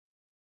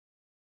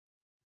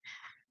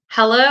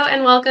Hello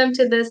and welcome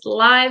to this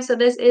live. So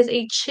this is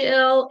a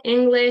chill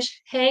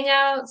English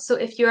hangout. So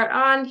if you are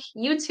on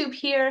YouTube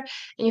here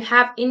and you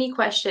have any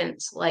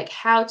questions like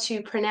how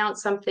to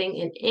pronounce something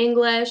in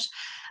English,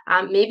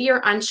 maybe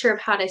you're unsure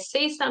of how to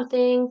say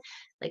something,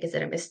 like is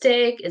it a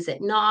mistake, is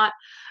it not,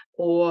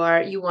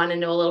 or you want to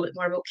know a little bit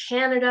more about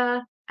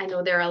Canada. I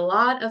know there are a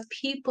lot of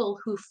people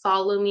who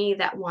follow me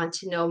that want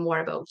to know more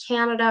about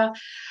Canada.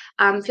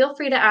 Feel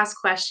free to ask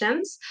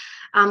questions.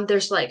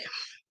 There's like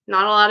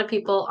not a lot of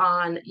people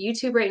on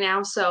YouTube right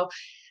now. So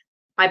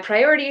my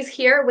priorities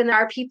here when there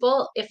are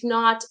people, if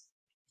not,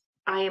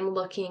 I am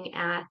looking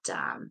at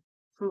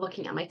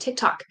my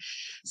TikTok.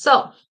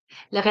 So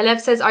Le Relève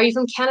says, are you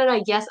from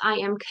Canada? Yes, I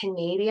am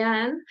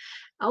Canadian.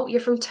 Oh,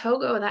 you're from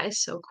Togo. That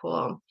is so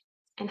cool.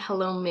 And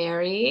hello,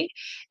 Mary.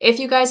 If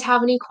you guys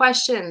have any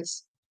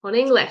questions on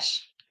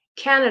English,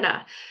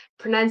 Canada,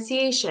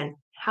 pronunciation,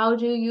 how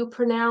do you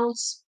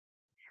pronounce?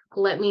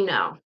 Let me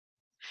know.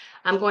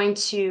 I'm going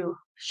to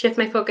shift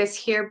my focus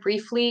here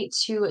briefly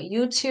to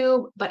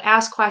YouTube, but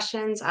ask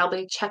questions. I'll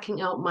be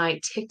checking out my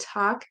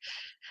TikTok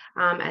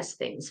as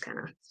things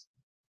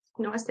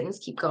as things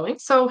keep going.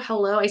 So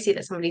hello, I see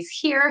that somebody's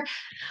here.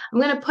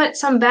 I'm going to put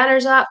some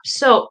banners up.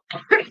 So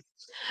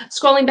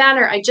scrolling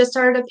banner, I just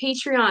started a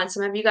Patreon.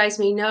 Some of you guys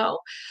may know.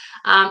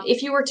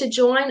 If you were to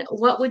join,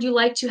 what would you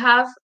like to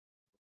have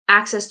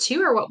access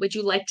to, or what would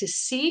you like to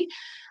see?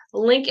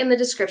 Link in the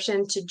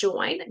description to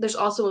join. There's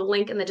also a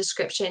link in the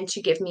description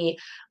to give me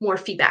more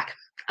feedback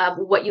of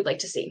what you'd like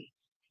to see.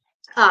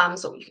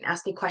 So you can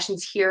ask me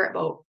questions here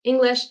about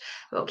English,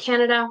 about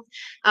Canada.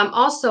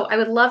 Also, I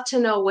would love to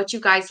know what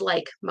you guys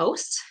like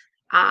most,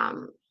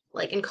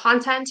 like in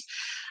content.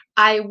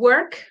 I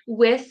work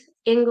with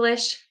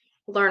English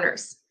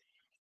learners,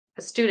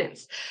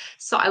 students.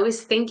 So I was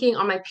thinking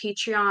on my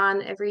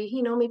Patreon every,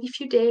 maybe a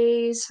few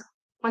days,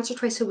 once or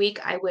twice a week,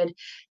 I would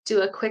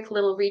do a quick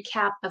little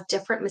recap of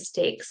different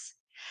mistakes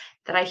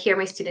that I hear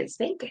my students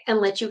make and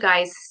let you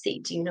guys see.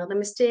 Do you know the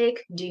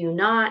mistake? Do you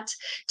not?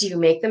 Do you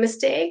make the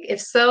mistake?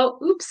 If so,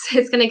 oops,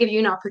 it's going to give you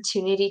an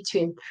opportunity to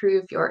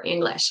improve your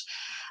English.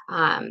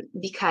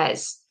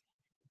 Because,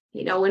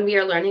 when we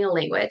are learning a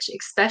language,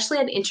 especially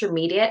at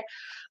intermediate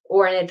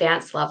or an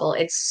advanced level,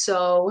 it's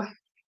so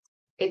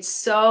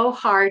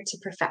hard to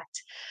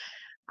perfect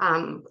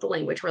the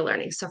language we're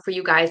learning. So for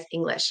you guys,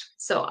 English.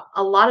 So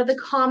a lot of the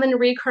common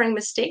recurring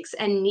mistakes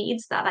and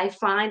needs that I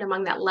find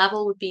among that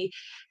level would be,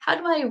 how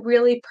do I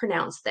really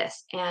pronounce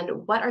this?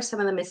 And what are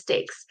some of the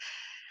mistakes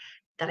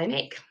that I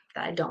make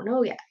that I don't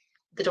know yet,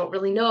 that don't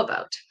really know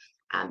about?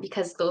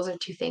 Because those are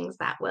two things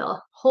that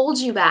will hold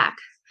you back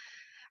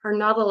or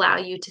not allow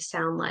you to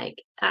sound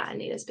like a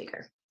native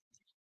speaker.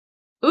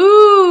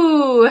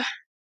 Ooh,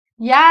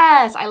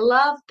 yes, I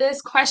love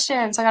this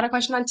question. So I got a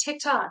question on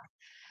TikTok.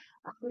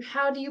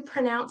 How do you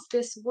pronounce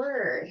this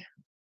word?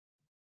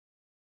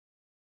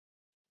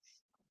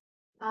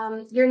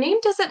 Your name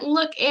doesn't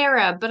look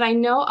Arab, but I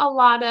know a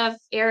lot of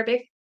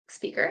Arabic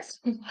speakers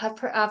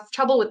have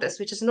trouble with this,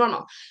 which is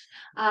normal.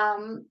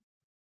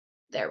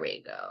 There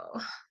we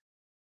go.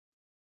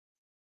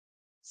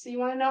 So you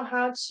want to know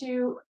how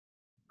to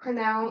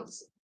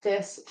pronounce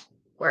this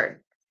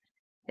word.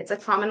 It's a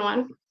common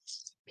one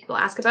people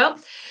ask about.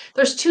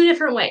 There's two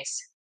different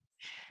ways.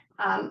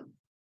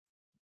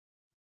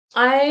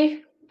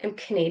 I am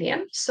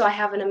Canadian, so I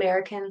have an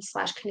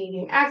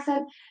American/Canadian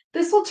accent.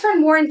 This will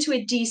turn more into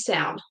a D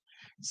sound.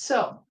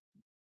 So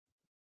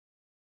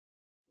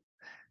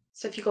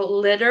if you go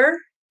literally,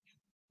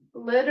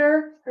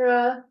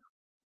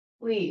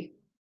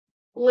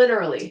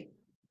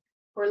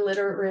 or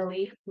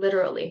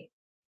literally,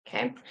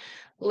 okay?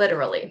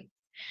 Literally.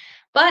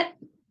 But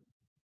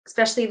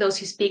especially those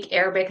who speak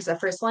Arabic as a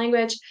first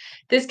language,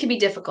 this can be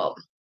difficult.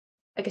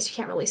 I guess you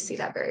can't really see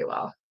that very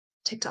well.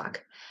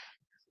 TikTok.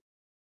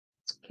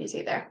 Can you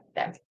see there?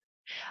 There.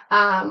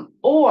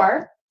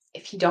 Or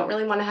if you don't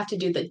really want to have to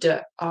do the d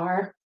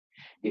r,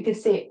 you can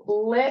say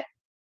literally.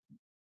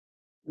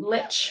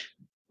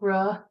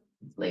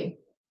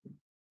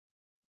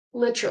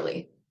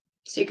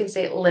 So you can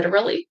say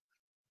literally.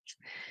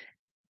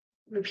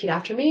 Repeat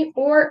after me,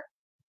 or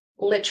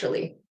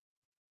literally.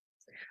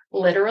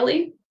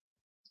 Literally.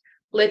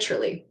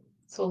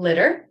 So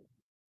literally.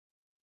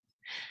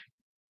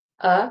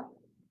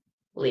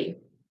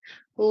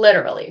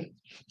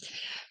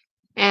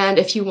 And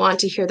if you want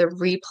to hear the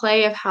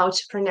replay of how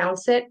to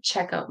pronounce it,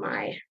 check out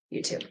my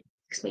YouTube.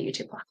 It's my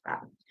YouTube blog.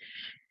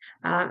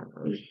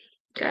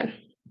 Good. And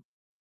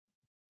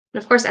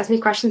of course, ask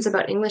me questions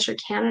about English or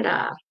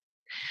Canada.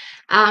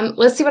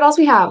 Let's see what else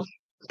we have.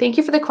 Thank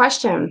you for the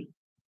question.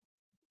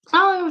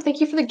 Oh, thank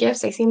you for the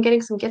gifts. I see I'm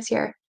getting some gifts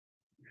here.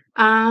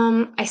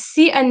 I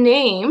see a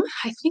name.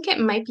 I think it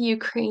might be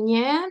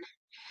Ukrainian.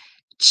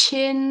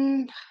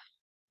 Chin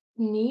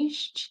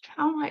Niche.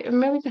 Oh,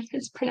 I'm really good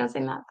at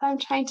pronouncing that, but I'm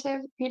trying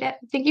to read it.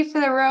 Thank you for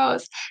the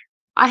rose.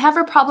 I have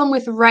a problem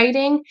with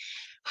writing.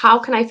 How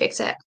can I fix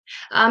it?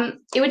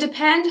 It would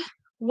depend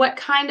what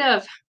kind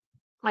of,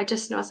 I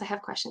just noticed I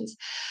have questions.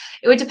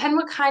 It would depend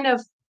what kind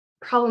of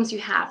problems you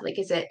have. Like,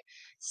 is it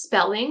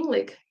spelling?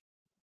 Like,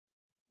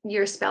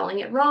 you're spelling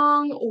it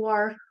wrong,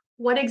 or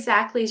what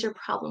exactly is your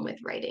problem with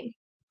writing?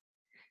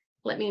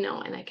 Let me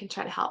know and I can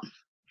try to help.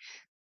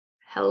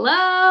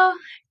 Hello,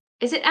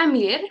 is it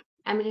Amir?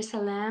 Amir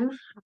Salam.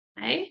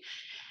 Hi.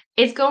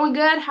 It's going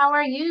good. How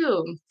are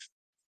you?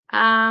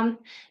 Um,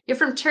 you're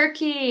from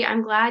Turkey.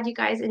 I'm glad you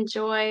guys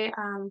enjoy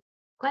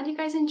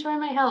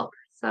my help.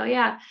 So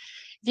yeah,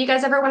 if you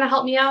guys ever want to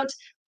help me out,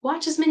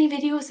 watch as many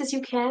videos as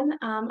you can.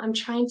 I'm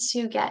trying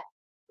to get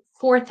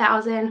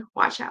 4,000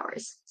 watch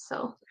hours.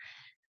 So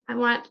I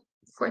want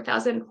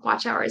 4,000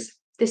 watch hours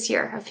this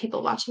year of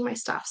people watching my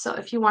stuff. So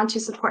if you want to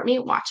support me,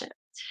 watch it,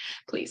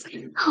 please.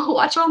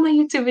 Watch all my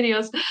YouTube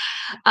videos.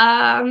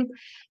 Um,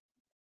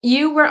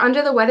 you were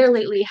under the weather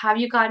lately. Have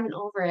you gotten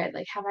over it?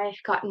 Like, have I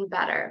gotten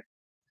better?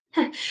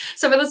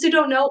 So for those who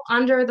don't know,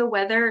 under the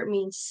weather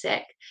means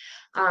sick.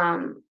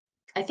 Um,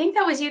 I think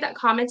that was you that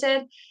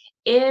commented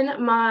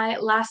in my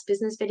last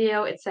business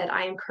video. It said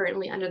I am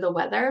currently under the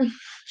weather.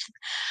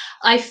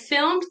 I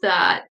filmed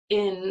that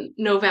in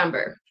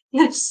November.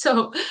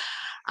 So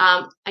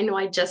I know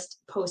I just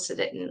posted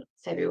it in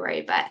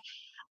February, but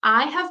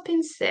I have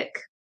been sick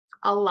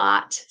a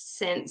lot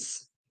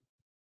since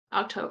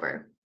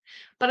October,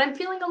 but I'm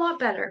feeling a lot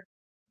better.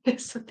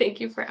 So thank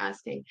you for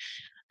asking.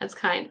 That's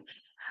kind.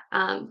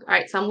 All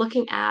right, so I'm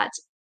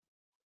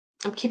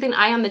keeping an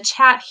eye on the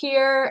chat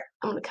here.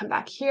 I'm gonna come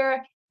back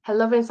here.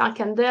 Hello, Vincent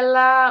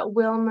Candela,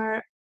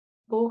 Wilmer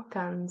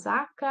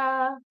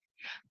Bokanzaka,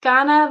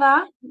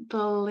 Canada,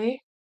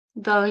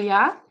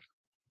 Dolia,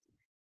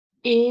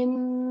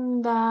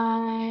 Indecisive.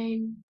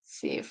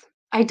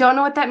 I don't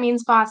know what that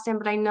means, Boston,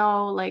 but I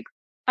know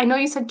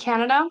you said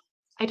Canada.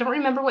 I don't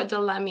remember what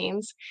Dola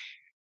means.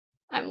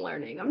 I'm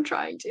learning. I'm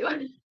trying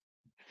to.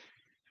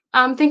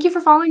 Thank you for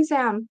following,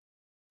 Sam.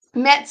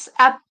 Mets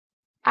at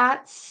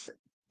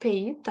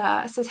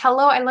Peita says,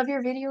 hello, I love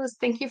your videos.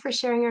 Thank you for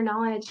sharing your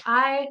knowledge.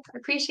 I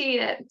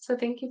appreciate it. So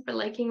thank you for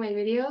liking my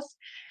videos.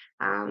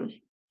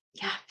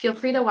 Yeah, feel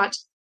free to watch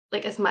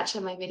like as much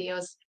of my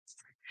videos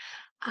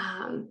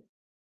um,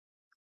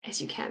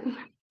 as you can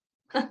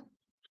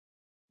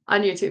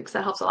on YouTube because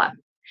that helps a lot.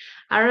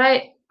 All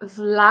right,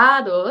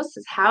 Vlados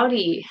says,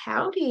 howdy,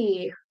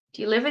 howdy.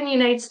 Do you live in the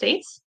United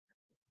States?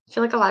 I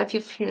feel like a lot of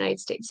people from the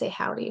United States say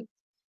howdy.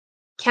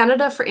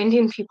 Canada for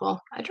Indian people.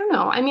 I don't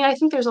know. I mean, I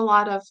think there's a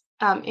lot of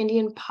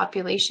Indian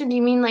population. Do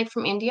you mean like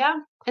from India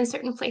in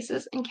certain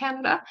places in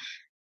Canada?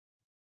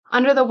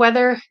 Under the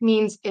weather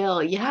means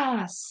ill.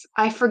 Yes.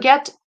 I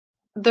forget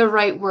the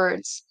right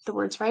words. The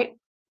words right.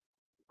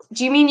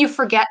 Do you mean you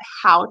forget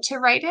how to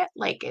write it?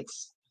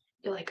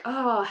 You're like,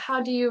 oh,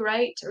 how do you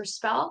write or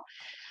spell?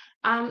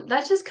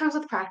 That just comes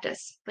with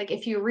practice. Like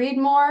if you read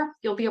more,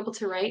 you'll be able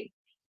to write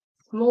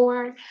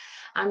more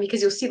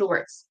because you'll see the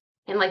words.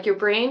 And like your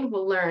brain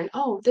will learn,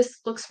 oh, this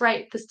looks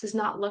right. This does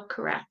not look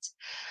correct.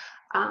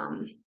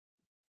 Um,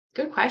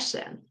 Good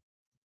question,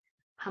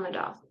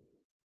 Hamadov.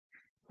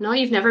 No,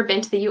 you've never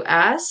been to the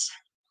US?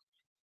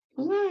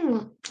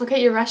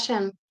 Okay, you're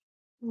Russian.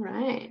 All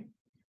right.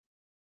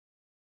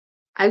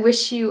 I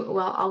wish you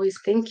well, always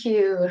thank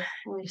you.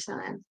 Amir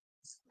Salam.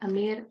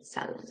 Amir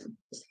Salam.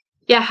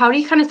 Yeah,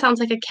 howdy kind of sounds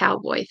like a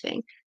cowboy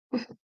thing.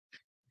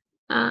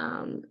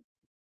 Um,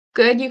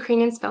 Good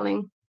Ukrainian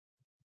spelling.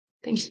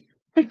 Thank you.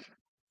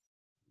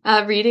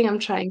 Reading, I'm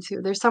trying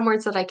to. There's some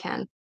words that I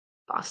can,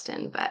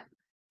 Boston, but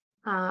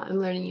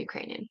I'm learning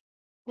Ukrainian.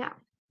 Yeah,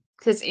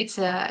 because it's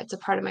a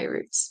part of my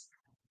roots.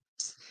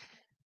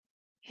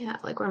 Yeah,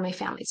 like where my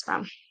family's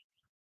from.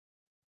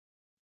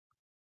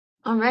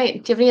 All right.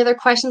 Do you have any other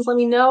questions? Let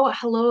me know.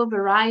 Hello,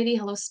 Variety.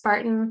 Hello,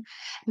 Spartan.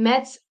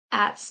 Mets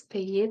at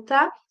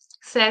Spayeta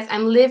says,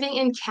 I'm living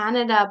in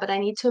Canada, but I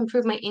need to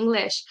improve my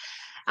English.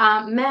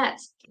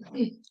 Mets,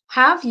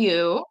 have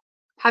you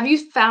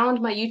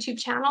found my YouTube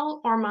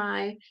channel or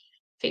my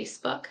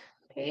Facebook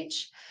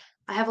page?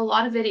 I have a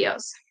lot of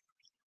videos.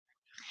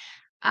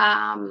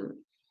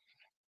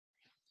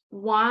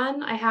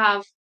 One, I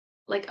have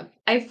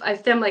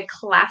I've them like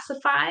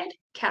classified,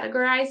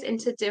 categorized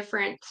into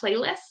different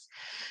playlists.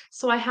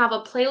 So I have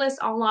a playlist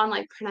all on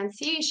like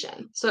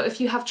pronunciation. So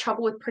if you have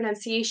trouble with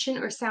pronunciation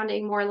or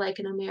sounding more like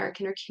an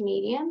American or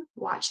Canadian,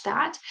 watch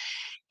that.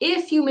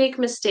 If you make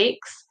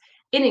mistakes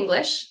in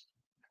English,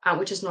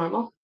 which is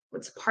normal,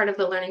 it's part of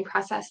the learning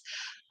process,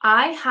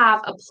 I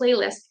have a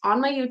playlist on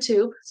my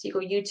YouTube. So you go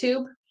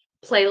YouTube,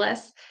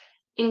 playlist,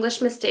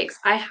 English mistakes.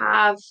 I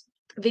have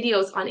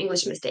videos on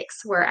English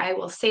mistakes where I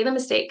will say the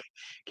mistake,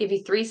 give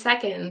you 3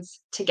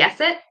 seconds to guess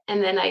it,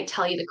 and then I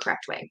tell you the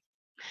correct way.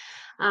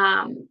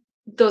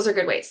 Those are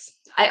good ways.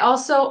 I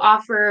also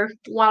offer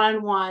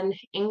one-on-one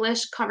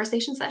English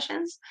conversation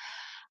sessions.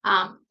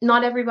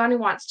 Not everybody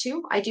wants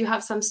to. I do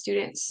have some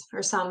students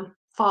or some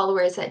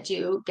followers that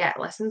do get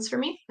lessons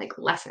from me, like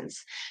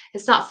lessons.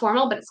 It's not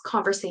formal, but it's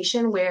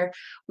conversation where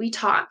we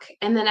talk.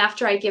 And then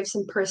after I give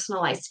some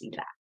personalized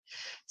feedback.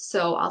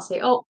 So I'll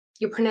say, oh,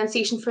 your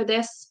pronunciation for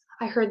this,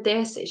 I heard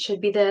this, it should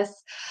be this.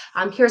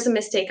 Here's a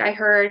mistake I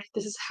heard.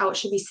 This is how it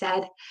should be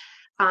said.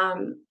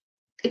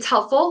 It's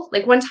helpful.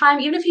 Like one time,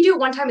 even if you do it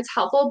one time, it's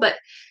helpful. But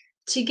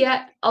to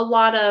get a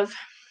lot of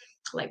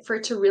like for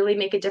it to really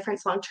make a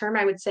difference long term,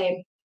 I would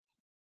say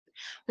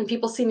when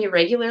people see me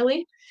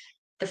regularly,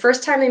 the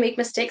first time they make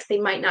mistakes, they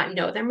might not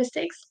know they're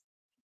mistakes.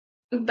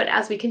 But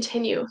as we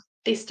continue,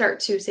 they start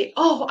to say,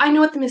 "Oh, I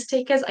know what the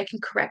mistake is. I can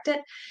correct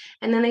it."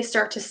 And then they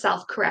start to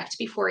self correct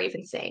before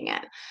even saying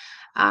it.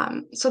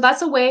 So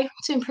that's a way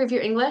to improve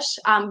your English.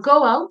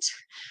 Go out,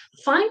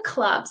 find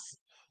clubs.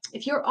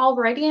 If you're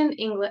already in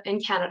England,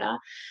 in Canada,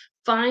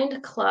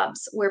 find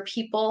clubs where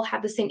people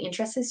have the same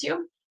interests as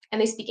you and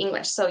they speak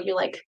English. So you're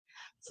like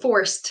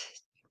forced,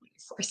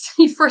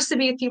 you're forced to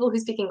be with people who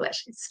speak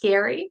English. It's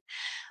scary,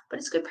 but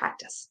it's good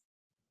practice.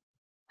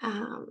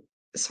 Um,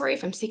 Sorry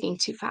if I'm speaking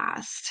too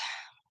fast.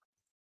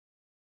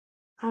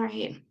 All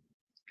right.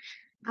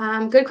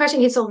 Good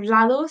question. Okay, so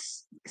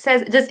Vlados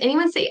says, does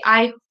anyone say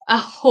I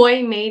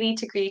ahoy matey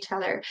to greet each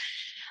other?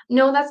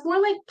 No, that's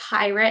more like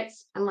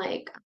pirates and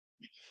like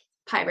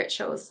pirate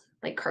shows,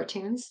 like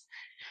cartoons.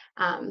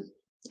 Um,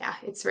 yeah,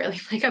 it's really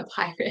like a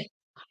pirate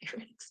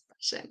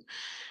expression.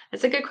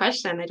 That's a good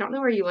question. I don't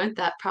know where you went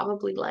that.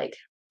 Probably like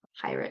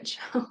pirate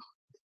show.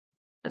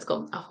 Let's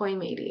go. Ahoy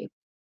matey.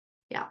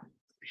 Yeah.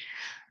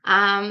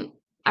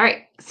 All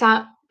right.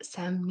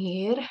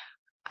 Samir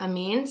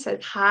Amin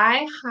said,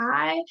 hi,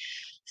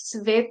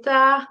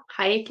 Sveta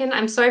Haikin.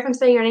 I'm sorry if I'm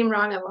saying your name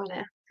wrong. I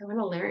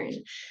wanna learn.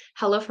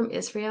 Hello from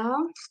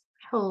Israel.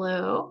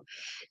 Hello.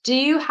 Do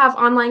you have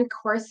online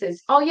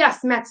courses? Oh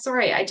yes, Matt,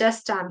 sorry. I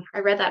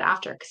read that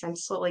after because I'm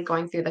slowly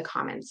going through the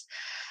comments.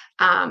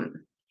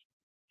 Um,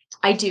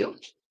 I do.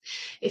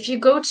 If you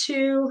go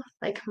to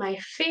like my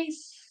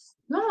face,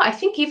 no, I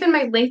think even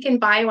my link in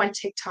bio on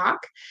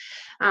TikTok,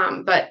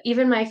 but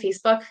even my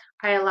Facebook,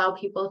 I allow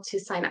people to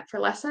sign up for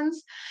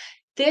lessons.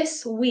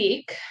 This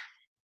week,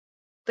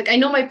 like I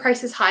know my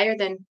price is higher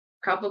than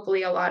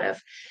probably a lot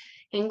of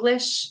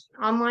English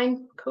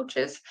online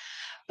coaches,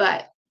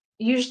 but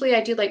usually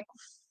I do like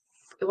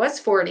it was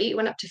 40, it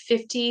went up to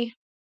 50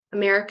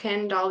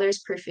 American dollars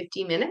per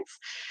 50 minutes.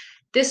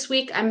 This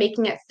week I'm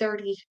making it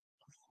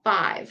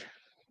 35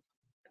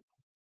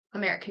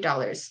 American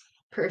dollars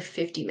per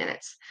 50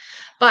 minutes.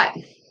 But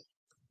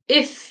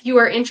if you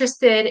are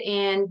interested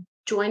in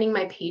joining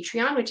my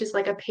Patreon, which is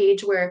like a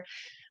page where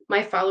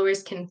my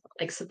followers can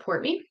like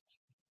support me,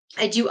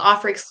 I do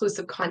offer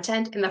exclusive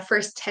content, and the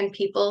first 10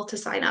 people to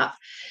sign up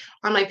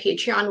on my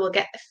Patreon will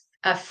get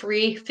a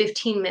free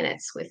 15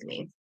 minutes with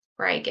me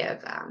where I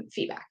give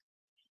feedback.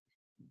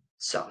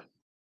 So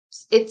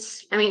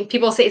I mean,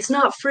 people say it's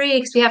not free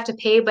because we have to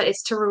pay, but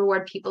it's to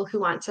reward people who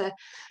want to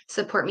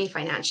support me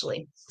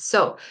financially.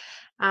 So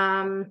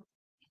I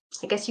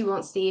guess you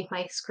won't see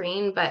my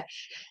screen, but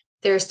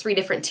there's 3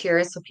 different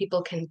tiers. So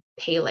people can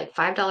pay like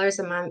 $5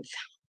 a month.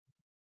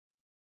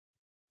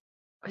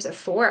 Or is it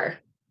 4?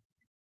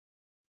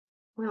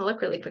 I'm gonna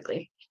look really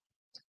quickly.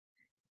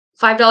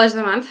 $5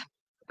 a month,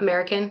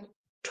 American,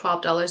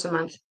 $12 a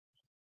month,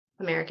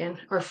 American,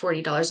 or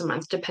 $40 a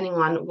month, depending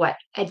on what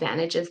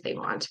advantages they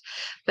want.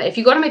 But if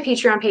you go to my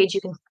Patreon page,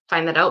 you can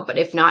find that out. But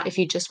if not, if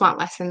you just want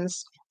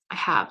lessons, I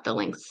have the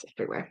links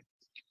everywhere.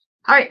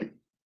 All right.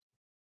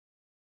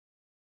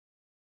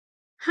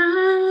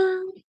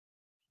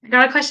 I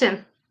got a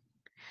question.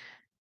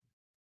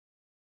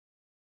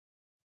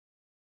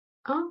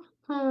 Oh,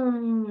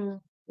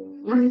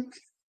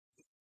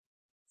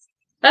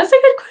 that's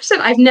a good question.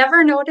 I've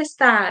never noticed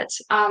that.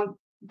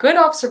 Good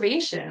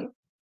observation.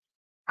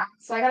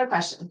 So I got a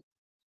question.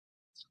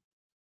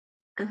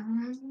 I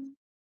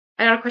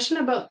got a question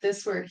about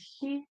this word.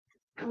 I'm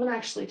gonna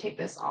actually take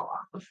this all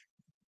off.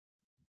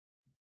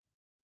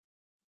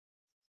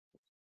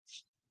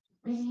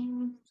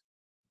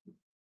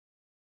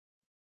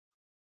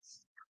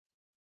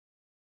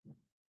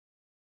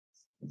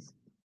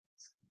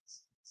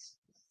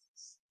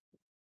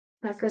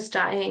 Becca's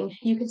dying.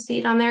 You can see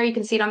it on there. You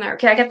can see it on there.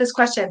 Okay, I got this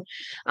question.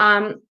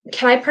 Can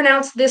I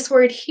pronounce this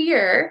word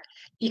here?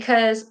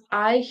 Because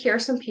I hear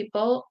some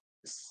people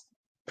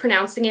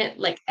pronouncing it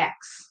like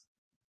X.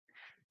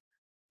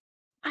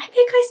 I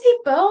think I say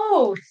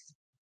both.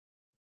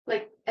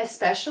 Like,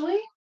 especially?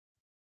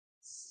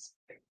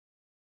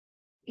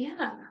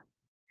 Yeah.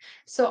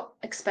 So,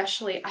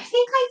 especially, I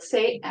think I'd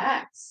say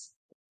X.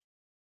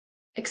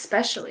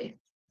 Especially.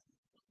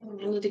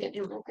 I need to get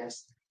new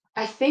markers.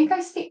 I think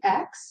I say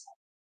X,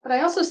 but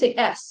I also say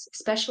S,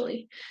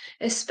 especially.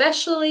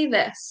 Especially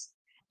this.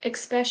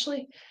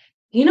 Especially.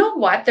 You know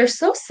what? They're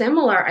so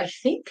similar. I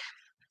think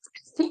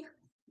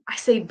I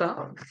say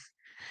both.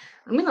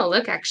 I'm gonna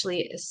look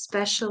actually,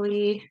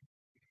 especially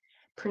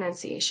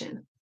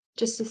pronunciation,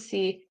 just to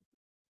see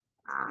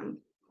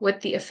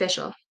what the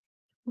official.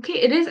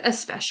 Okay, it is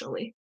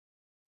especially.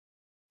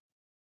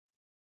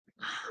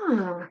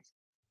 Huh.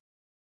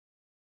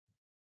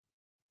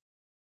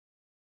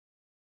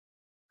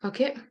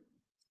 Okay.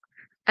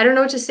 I don't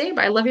know what to say,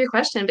 but I love your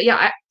question. But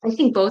yeah, I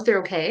think both are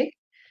okay.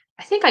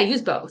 I think I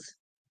use both,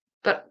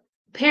 but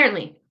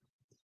apparently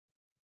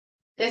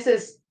this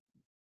is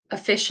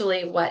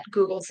officially what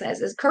Google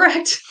says is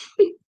correct.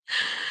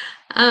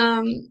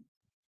 um,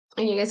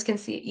 and you guys can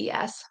see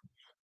yes.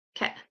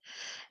 Okay.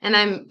 And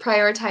I'm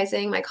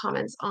prioritizing my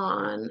comments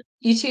on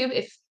YouTube.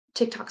 If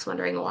TikTok's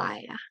wondering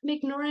why I'm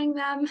ignoring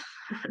them.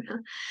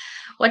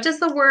 What does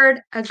the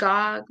word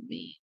agog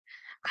mean?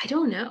 I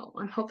don't know.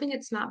 I'm hoping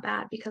it's not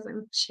bad because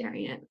I'm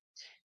sharing it.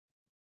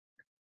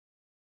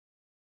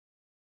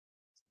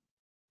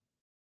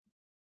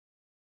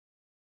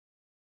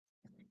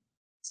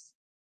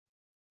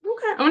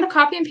 Okay, I'm gonna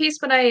copy and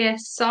paste what I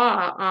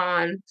saw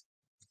on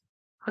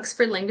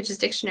Oxford Languages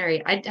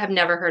Dictionary. I have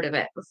never heard of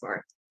it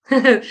before.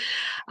 All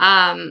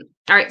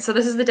right, so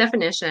this is the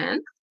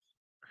definition.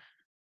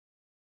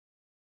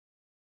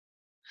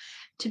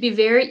 To be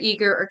very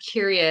eager or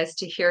curious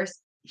to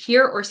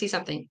hear or see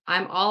something.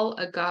 I'm all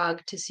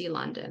agog to see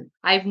London.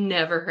 I've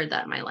never heard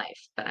that in my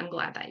life, but I'm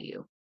glad that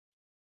you.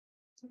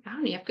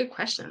 Oh, you have good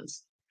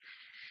questions.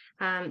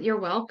 You're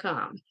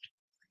welcome.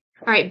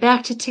 All right,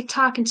 back to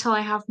TikTok until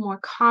I have more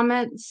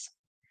comments.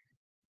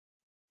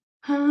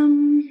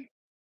 Um,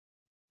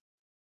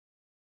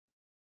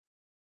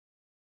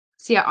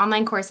 so yeah,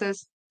 online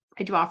courses,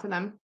 I do offer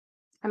them.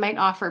 I might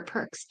offer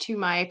perks to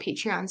my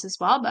Patreons as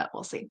well, but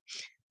we'll see.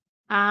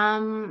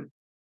 Um,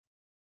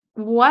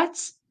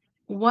 what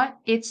what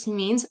it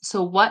means.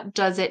 So what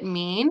does it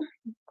mean?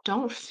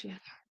 Don't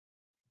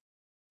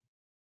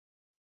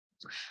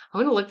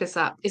I'm gonna look this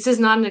up. This is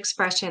not an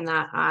expression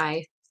that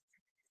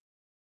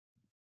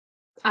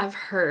I've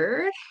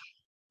heard.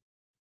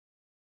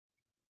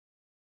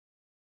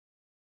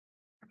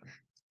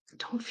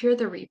 Don't fear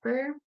the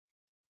Reaper.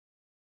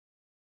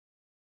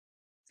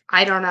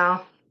 I don't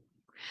know.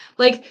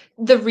 Like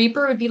the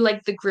Reaper would be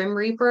like the Grim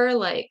Reaper,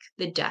 like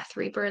the Death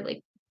Reaper.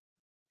 Like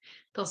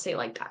they'll say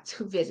like that's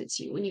who visits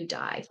you when you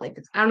die. Like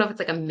I don't know if it's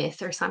like a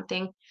myth or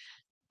something,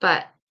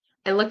 but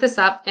I looked this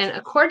up, and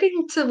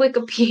according to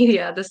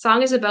Wikipedia, the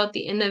song is about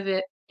the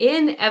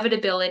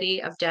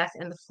inevitability of death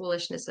and the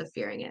foolishness of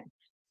fearing it.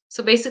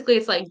 So basically,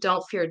 it's like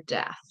don't fear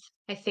death.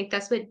 I think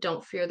that's what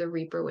don't fear the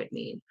Reaper would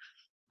mean,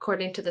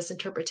 according to this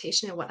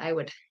interpretation and what I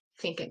would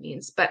think it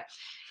means. But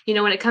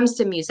when it comes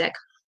to music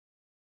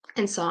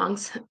and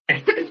songs,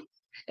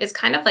 it's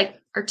kind of like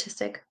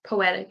artistic,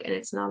 poetic, and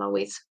it's not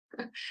always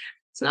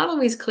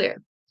clear.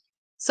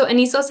 So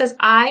Aniso says,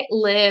 I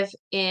live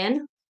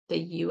in the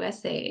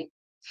USA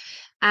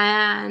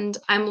and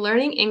I'm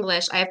learning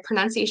English. I have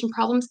pronunciation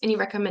problems. Any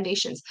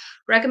recommendations?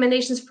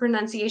 Recommendations for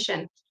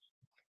pronunciation.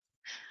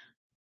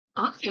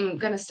 I'm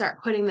gonna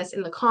start putting this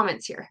in the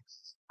comments here.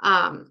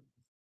 I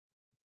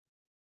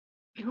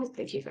don't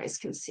think you guys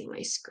can see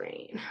my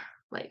screen,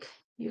 like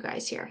you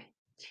guys here.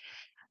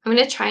 I'm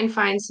gonna try and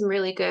find some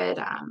really good.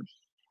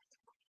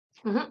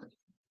 Mhm.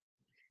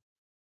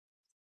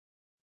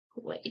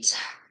 Wait.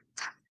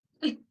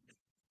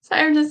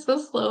 Sorry, I'm just so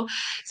slow.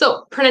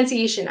 So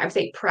pronunciation, I would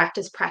say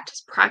practice,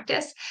 practice,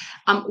 practice.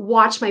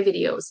 Watch my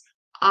videos.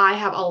 I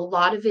have a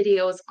lot of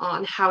videos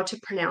on how to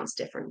pronounce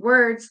different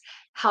words,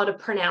 how to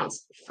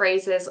pronounce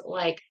phrases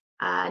like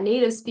a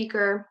native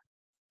speaker,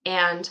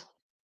 and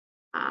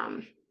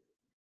um,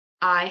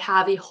 I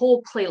have a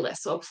whole playlist.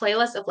 So a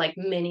playlist of like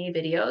mini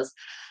videos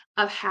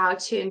of how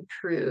to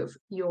improve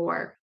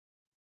your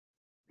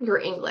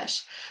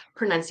English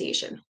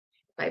pronunciation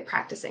by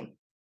practicing.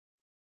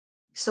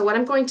 So what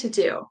I'm going to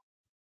do,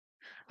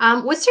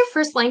 what's your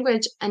first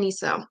language,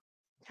 Aniso?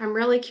 I'm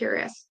really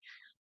curious.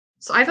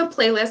 So I have a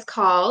playlist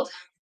called,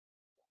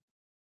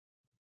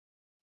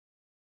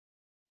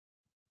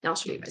 I'll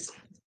show you guys.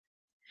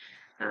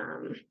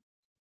 Um,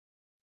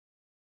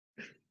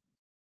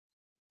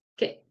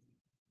 okay,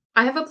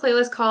 I have a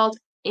playlist called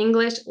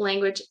English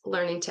Language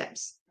Learning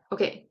Tips.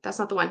 Okay, that's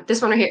not the one.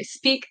 This one right here,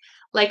 Speak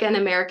Like an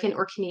American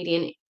or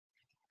Canadian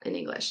in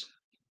English.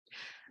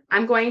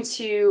 I'm going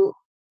to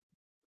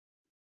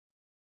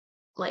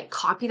like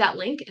copy that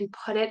link and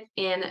put it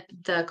in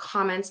the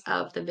comments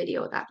of the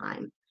video that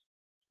I'm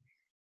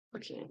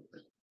looking at.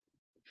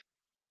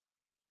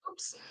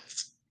 Oops.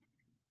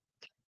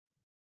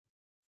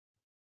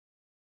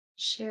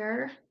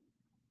 Share.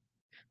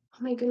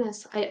 Oh my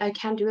goodness, I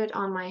can't do it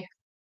on my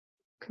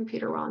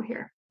computer while I'm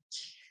here.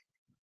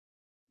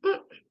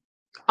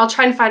 I'll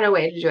try and find a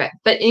way to do it.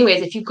 But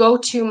anyways, if you go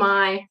to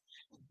my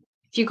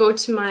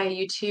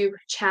YouTube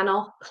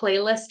channel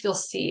playlist, you'll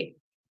see,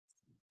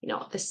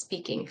 the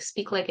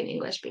speak like an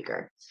English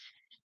speaker.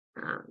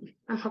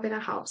 I'm hoping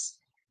that helps.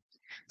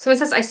 So it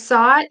says, I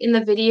saw it in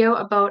the video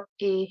about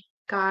a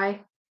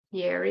guy,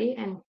 Yeri,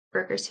 and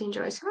burgers he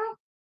enjoys. Oh,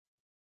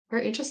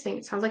 very interesting.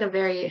 It sounds like a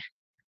very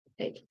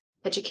like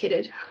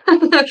educated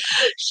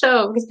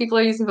show because people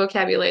are using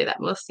vocabulary that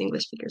most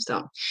English speakers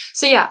don't.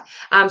 So yeah,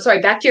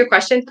 sorry, back to your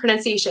question,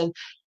 pronunciation.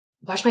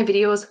 Watch my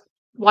videos,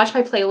 watch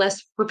my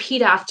playlist,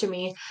 repeat after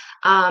me.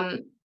 I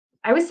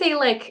would say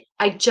like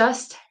I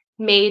just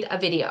made a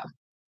video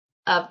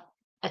of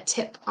a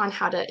tip on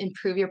how to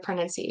improve your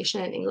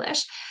pronunciation in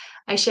English.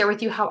 I share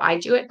with you how I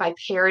do it by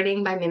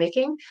parroting, by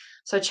mimicking.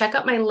 So check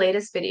out my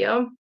latest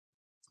video.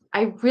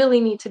 I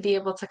really need to be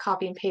able to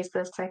copy and paste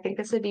this because I think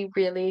this would be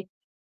really,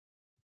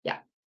 yeah,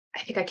 I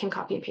think I can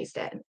copy and paste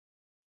it.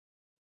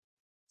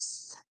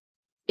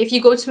 If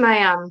you go to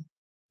my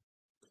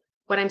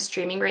what I'm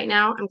streaming right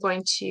now, I'm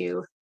going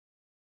to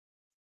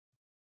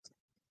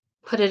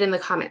put it in the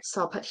comments.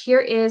 So I'll put, here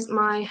is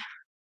my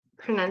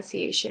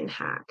pronunciation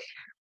hack.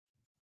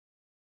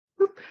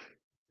 Oop.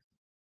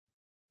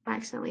 I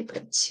accidentally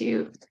put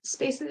 2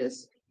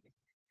 spaces.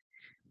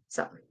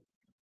 So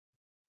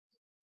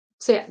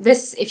yeah,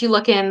 this, if you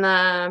look in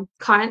the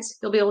comments,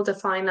 you'll be able to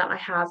find that I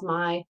have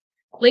my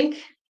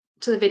link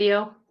to the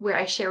video where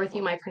I share with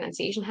you my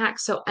pronunciation hack.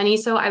 So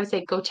Aniso, I would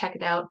say go check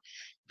it out.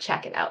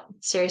 Check it out.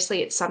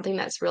 Seriously, it's something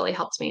that's really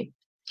helped me.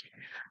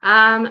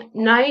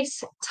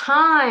 Nice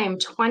time,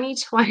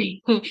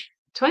 2020.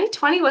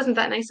 2020 wasn't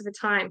that nice of a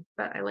time,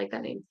 but I like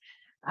that name.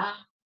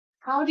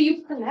 How do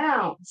you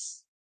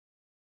pronounce?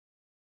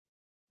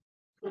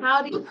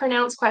 How do you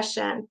pronounce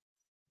question?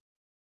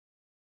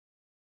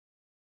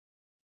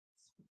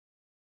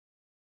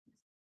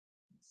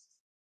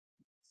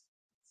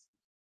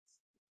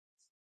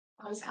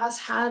 I was asked,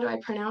 how do I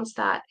pronounce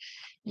that?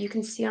 You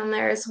can see on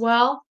there as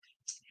well.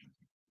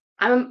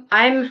 I'm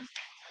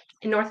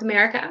in North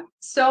America,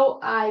 so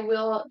I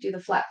will do the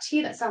flat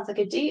T. That sounds like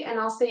a D, and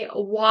I'll say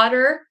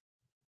water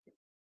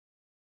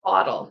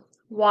bottle.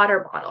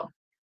 Water bottle.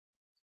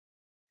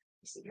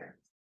 Let's see here.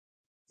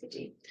 It's a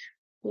D.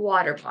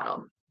 Water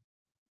bottle.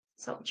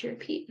 So to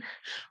repeat,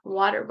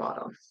 water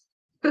bottle.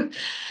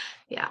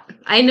 Yeah,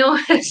 I know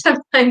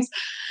sometimes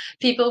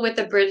people with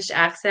a British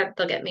accent,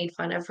 they'll get made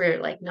fun of for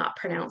like not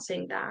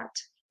pronouncing that.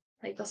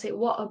 Like they'll say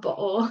water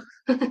bottle.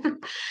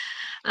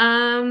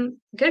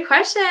 Good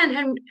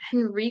question,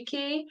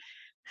 Enrique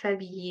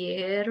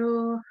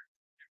Fabiero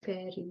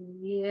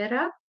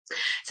Pereira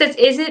says,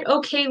 is it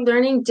okay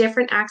learning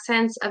different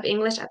accents of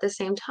English at the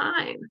same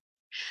time?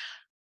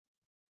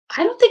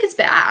 I don't think it's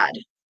bad.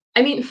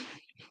 I mean,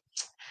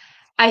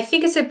 I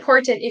think it's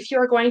important if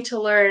you're going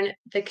to learn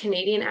the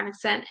Canadian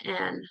accent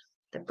and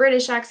the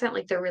British accent,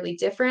 like they're really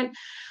different.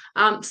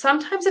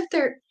 Sometimes if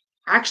they're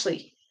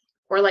actually,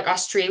 or like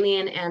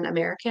Australian and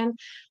American,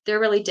 they're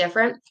really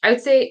different. I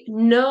would say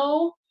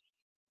know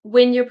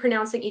when you're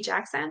pronouncing each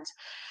accent,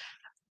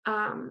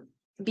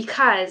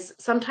 because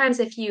sometimes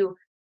if you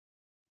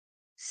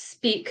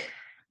speak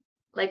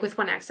like with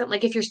one accent,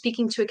 like if you're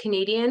speaking to a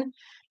Canadian,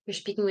 you're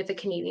speaking with a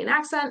Canadian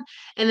accent,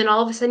 and then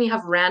all of a sudden you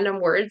have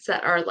random words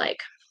that are like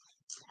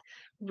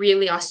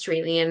really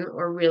Australian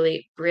or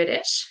really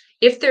British.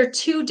 If they're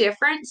too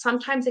different,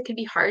 sometimes it can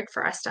be hard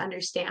for us to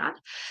understand,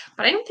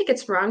 but I don't think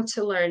it's wrong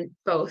to learn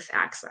both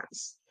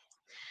accents.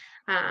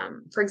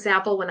 For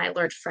example, when I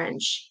learned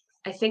French,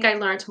 I think I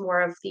learned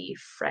more of the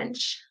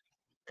French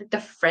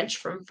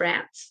from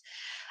France.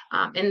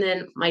 And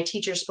then my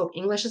teacher spoke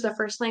English as a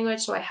first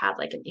language, so I had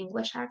like an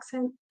English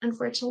accent,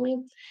 unfortunately,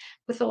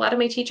 with a lot of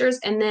my teachers.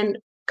 And then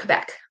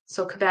Quebec.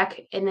 So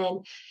Quebec, and then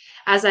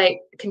as I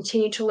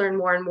continued to learn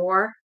more and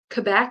more,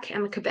 Quebec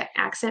and the Quebec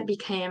accent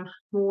became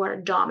more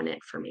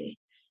dominant for me.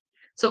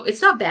 So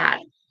it's not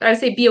bad, but I would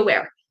say be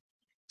aware.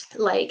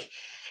 Like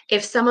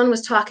if someone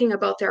was talking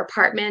about their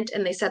apartment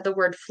and they said the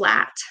word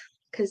flat,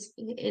 because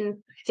I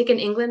think in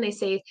England they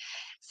say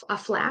a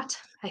flat.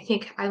 I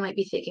think I might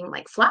be thinking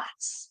like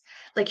flats,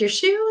 like your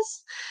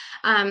shoes.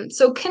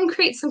 So can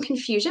create some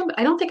confusion, but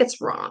I don't think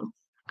it's wrong.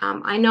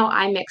 I know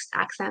I mixed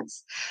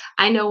accents.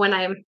 I know when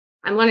I'm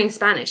learning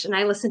Spanish and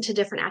I listen to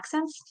different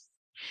accents.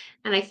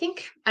 And I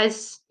think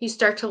as you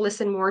start to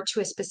listen more to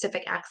a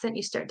specific accent,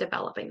 you start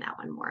developing that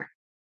one more.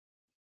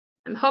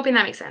 I'm hoping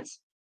that makes sense.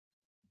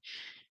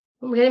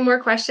 We're getting more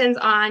questions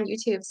on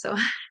YouTube, so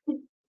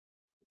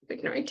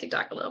ignoring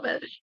TikTok a little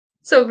bit.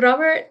 So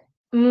Robert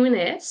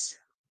Muniz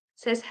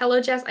says,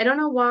 hello, Jess. I don't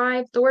know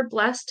why the word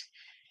blessed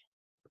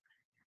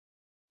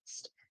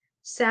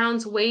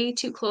sounds way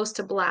too close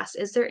to blast.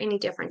 Is there any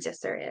difference? Yes,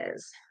 there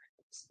is.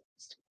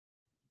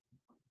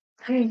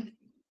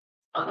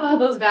 Oh,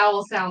 those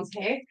vowel sounds,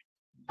 hey?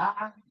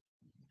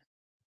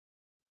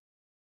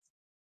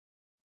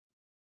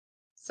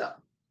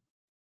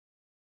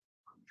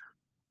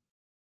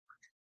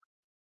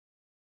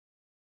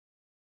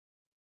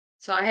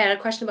 So I had a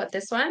question about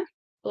this one.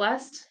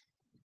 Blessed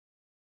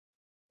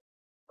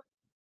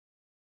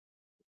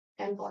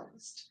and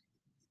blessed.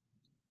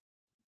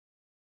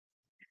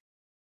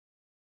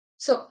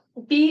 So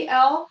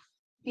BL,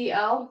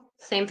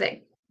 same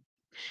thing.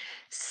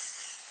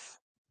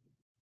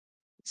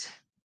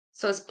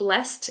 So it's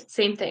blessed,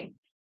 same thing.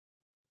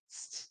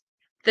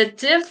 The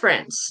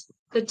difference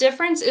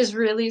is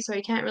really, so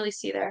you can't really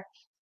see there.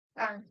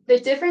 The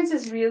difference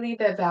is really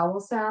the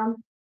vowel sound.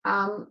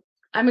 I'm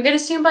going to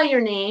assume by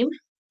your name,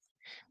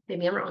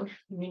 maybe I'm wrong,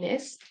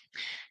 Muniz,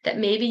 that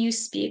maybe you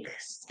speak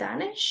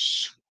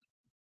Spanish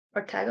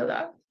or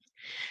Tagalog.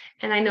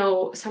 And I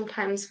know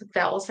sometimes with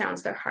vowel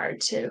sounds, they're hard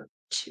to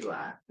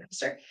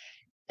register.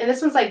 And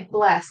this one's like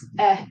blessed,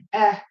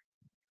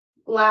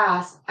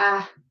 blast,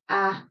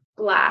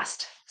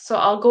 blast. So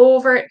I'll go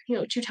over it,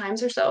 2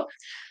 times or so.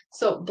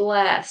 So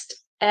blessed,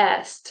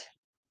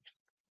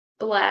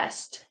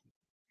 blessed,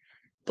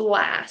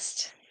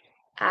 blast,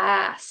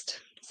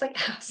 asked. It's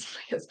like ass.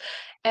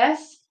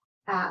 S,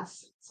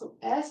 ass. So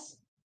S,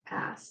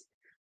 ass.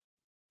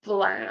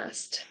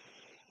 Blast,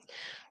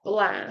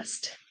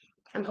 blast.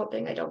 I'm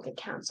hoping I don't get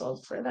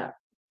canceled for that,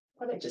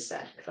 what I just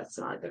said, if that's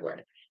not a good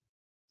word.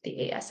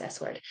 the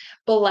ASS word.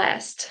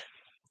 Blessed.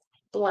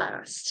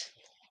 Blessed.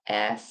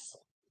 Asked.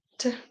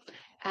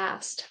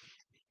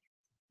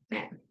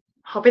 Okay.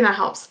 Hoping that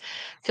helps.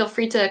 Feel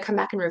free to come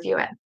back and review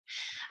it.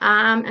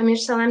 Amir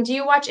Salam, do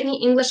you watch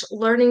any English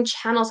learning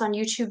channels on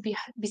YouTube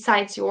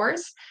besides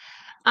yours?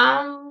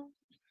 Not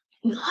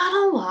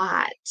a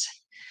lot.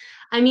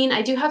 I mean,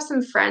 I do have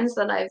some friends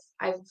that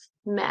I've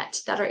met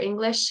that are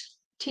English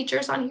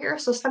teachers on here,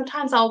 so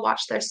sometimes I'll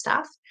watch their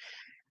stuff.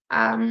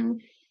 Um,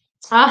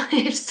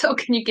 if so,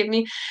 can you give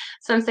me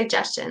some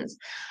suggestions?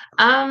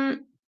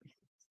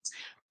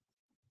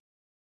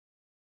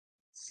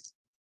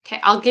 Okay,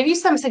 I'll give you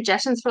some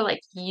suggestions for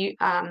like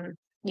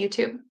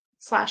YouTube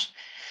slash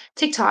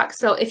TikTok.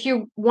 So if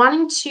you're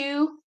wanting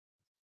to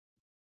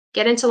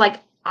get into like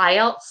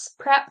IELTS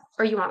prep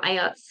or you want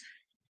IELTS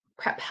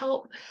prep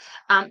help,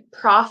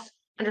 prof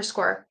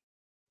underscore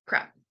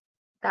prep.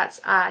 That's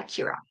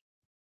Kira.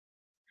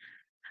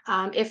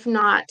 If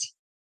not,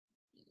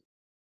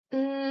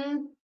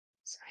 sorry,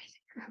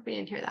 I hope you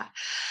didn't hear that.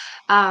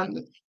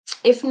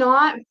 If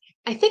not,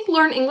 I think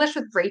Learn English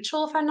with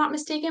Rachel, if I'm not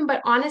mistaken,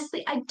 but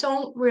honestly, I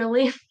don't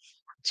really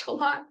watch a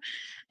lot.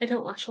 I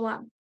don't watch a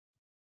lot.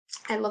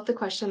 I love the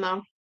question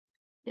though.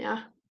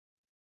 Yeah,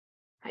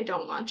 I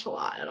don't watch a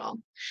lot at all.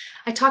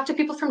 I talk to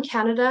people from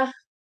Canada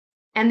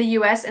and the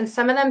US, and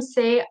some of them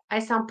say I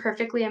sound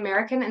perfectly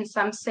American, and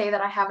some say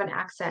that I have an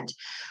accent.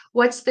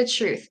 What's the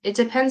truth? It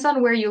depends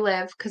on where you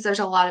live because there's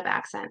a lot of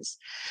accents.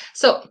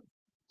 So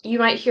you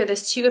might hear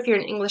this too if you're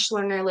an English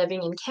learner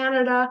living in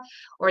Canada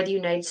or the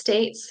United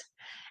States.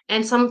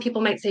 And some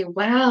people might say,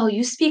 "Wow,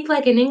 you speak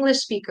like an English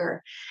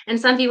speaker." And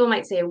some people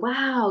might say,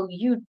 "Wow,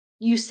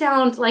 you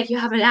sound like you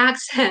have an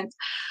accent."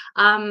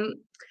 Um,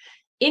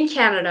 in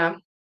Canada,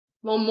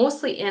 well,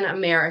 mostly in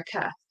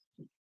America,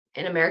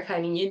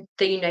 I mean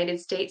the United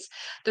States,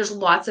 there's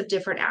lots of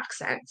different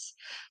accents.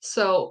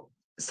 So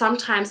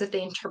sometimes if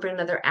they interpret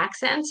another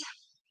accent,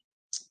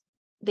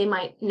 they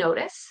might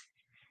notice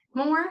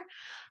more.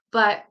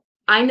 But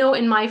I know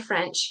in my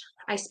French,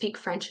 I speak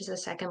French as a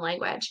second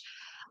language.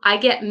 I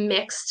get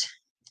mixed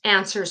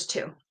answers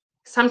too.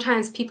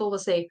 Sometimes people will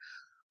say,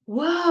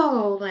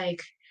 "Whoa,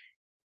 like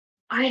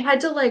I had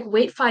to like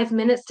wait 5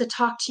 minutes to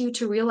talk to you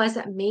to realize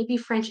that maybe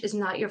French is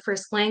not your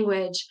first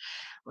language.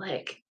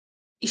 Like,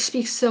 you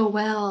speak so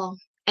well."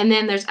 And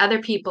then there's other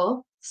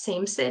people,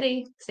 same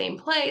city, same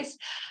place,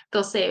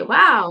 they'll say,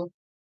 "Wow,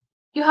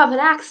 you have an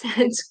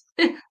accent."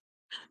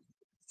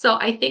 So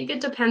I think it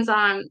depends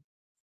on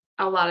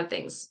a lot of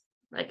things.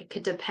 Like, it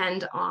could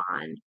depend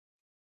on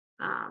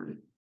um,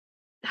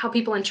 how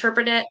people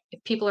interpret it,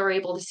 if people are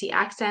able to see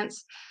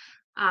accents,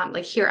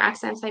 like hear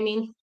accents, I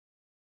mean.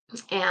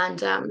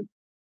 And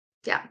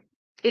yeah,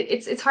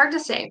 it's hard to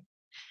say.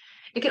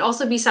 It could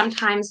also be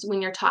sometimes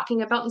when you're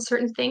talking about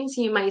certain things,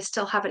 you might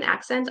still have an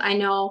accent. I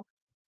know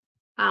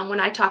when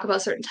I talk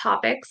about certain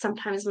topics,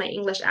 sometimes my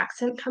English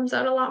accent comes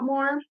out a lot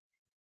more,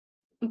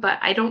 but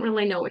I don't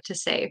really know what to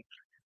say.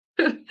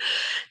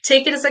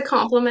 Take it as a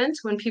compliment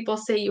when people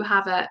say you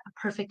have a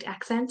perfect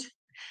accent,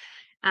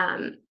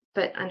 um,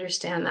 but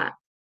understand that,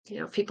 you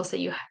know, if people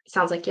say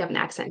sounds like you have an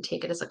accent,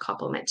 take it as a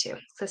compliment too.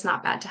 So it's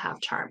not bad to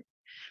have charm.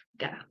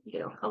 Yeah, you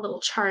know, a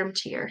little charm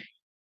to your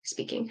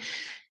speaking.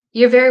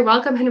 You're very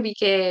welcome,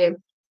 Henrique.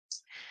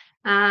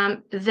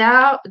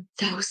 Thou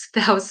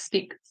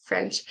speak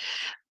French.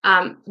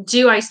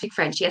 Do I speak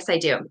French? Yes, I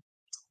do.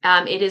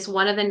 It is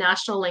one of the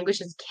national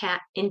languages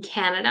in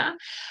Canada,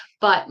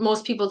 but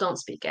most people don't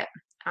speak it.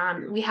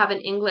 We have an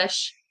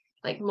English,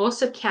 like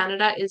most of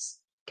Canada is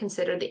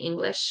considered the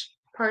English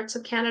parts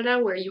of Canada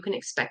where you can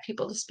expect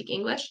people to speak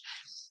English.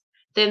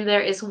 Then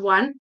there is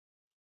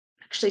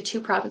actually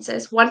two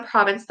provinces, one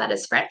province that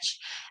is French,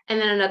 and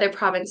then another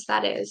province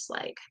that is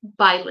like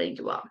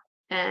bilingual.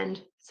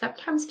 And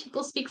sometimes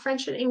people speak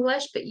French and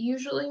English, but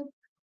usually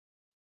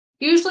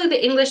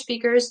the English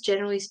speakers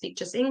generally speak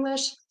just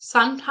English.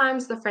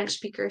 Sometimes the French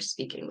speakers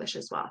speak English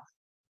as well.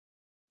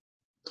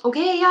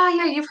 Okay,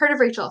 yeah, you've heard of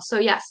Rachel. So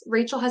yes,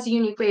 Rachel has a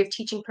unique way of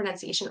teaching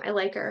pronunciation. I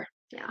like her.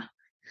 Yeah.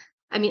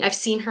 I mean, I've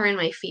seen her in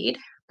my feed,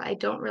 but I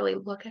don't really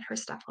look at her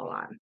stuff a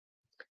lot.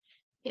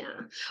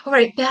 Yeah. All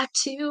right, back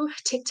to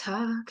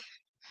TikTok.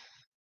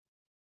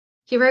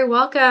 You're very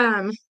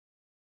welcome.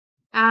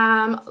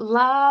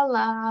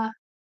 La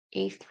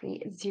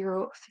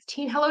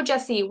A3015. Hello,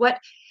 Jesse. What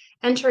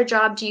enter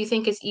job do you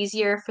think is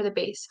easier for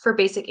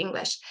basic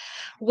English?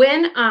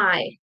 When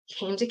I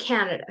came to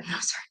Canada, no,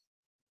 sorry,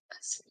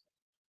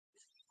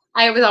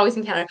 I was always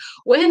in Canada.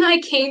 When I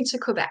came to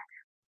Quebec,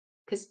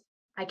 because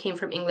I came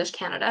from English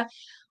Canada,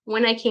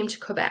 when I came to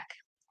Quebec,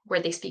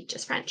 where they speak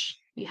just French,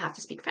 you have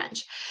to speak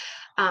French.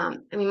 I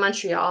mean,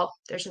 Montreal,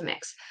 there's a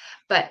mix.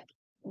 But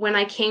when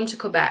I came to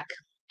Quebec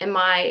and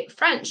my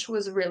French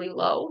was really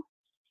low,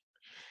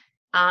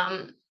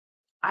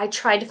 I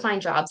tried to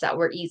find jobs that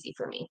were easy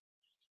for me,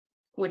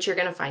 which you're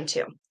going to find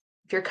too.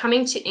 If you're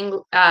coming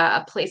to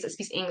a place that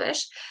speaks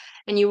English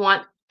and you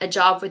want a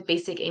job with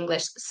basic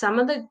English, some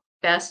of the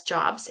best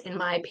jobs, in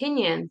my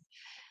opinion,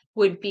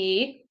 would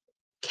be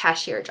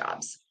cashier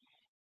jobs.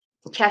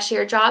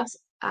 Cashier jobs,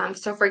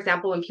 So, for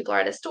example, when people are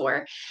at a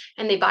store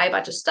and they buy a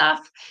bunch of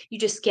stuff, you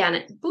just scan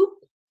it. Boop,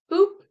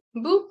 boop,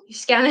 boop. You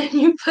scan it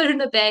and you put it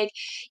in a bag.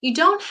 You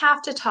don't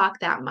have to talk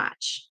that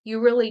much.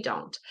 You really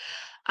don't.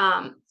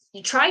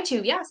 You try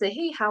to, yeah, say,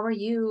 hey, how are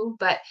you?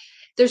 But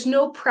there's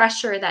no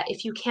pressure that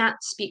if you can't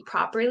speak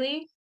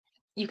properly,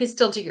 you can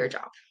still do your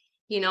job,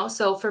 you know?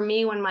 So for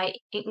me, when my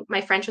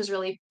French was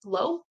really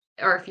low,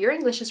 or if your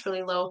English is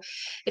really low,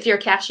 if you're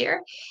a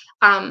cashier,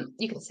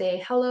 you can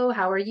say, hello,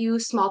 how are you?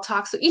 Small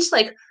talk. So each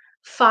like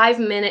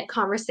 5-minute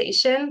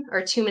conversation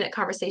or 2-minute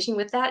conversation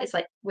with that is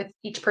like with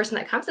each person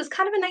that comes is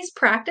kind of a nice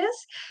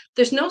practice.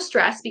 There's no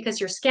stress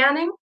because you're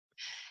scanning,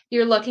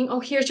 you're looking, oh,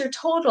 here's your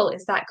total.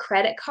 Is that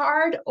credit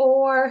card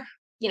or,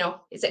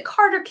 is it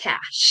card or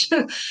cash?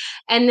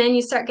 And then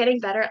you start getting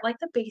better at like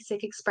the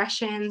basic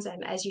expressions.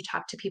 And as you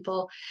talk to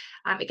people,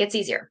 it gets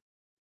easier.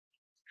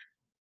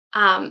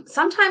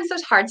 Sometimes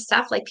there's hard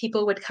stuff, like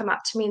people would come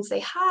up to me and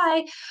say,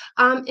 hi,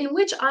 in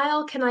which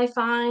aisle can I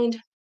find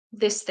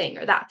this thing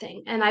or that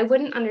thing? And I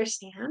wouldn't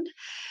understand.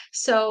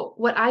 So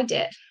what I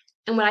did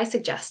and what I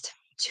suggest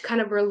to kind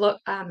of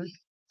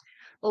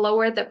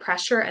lower the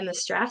pressure and the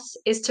stress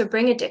is to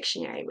bring a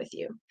dictionary with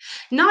you.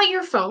 Not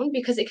your phone,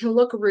 because it can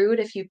look rude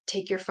if you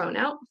take your phone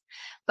out,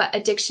 but a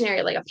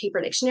dictionary, like a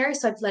paper dictionary.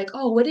 So I'd be like,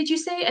 oh, what did you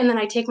say? And then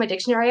I take my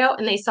dictionary out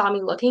and they saw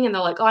me looking and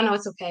they're like, oh, no,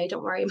 it's okay.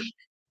 Don't worry.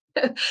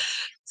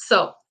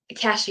 So a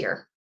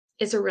cashier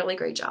is a really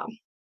great job.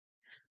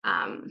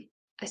 Um,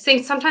 I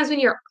think sometimes when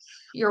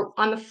you're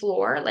on the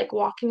floor, like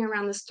walking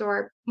around the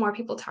store, more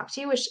people talk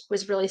to you, which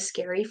was really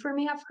scary for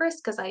me at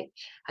first because I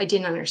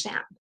didn't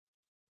understand,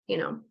 you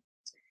know.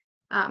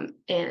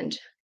 And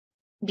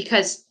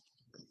because,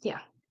 yeah,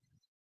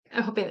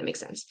 I'm hoping that makes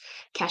sense.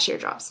 Cashier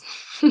jobs.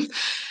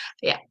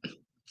 Yeah.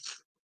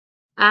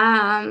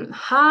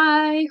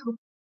 Hi.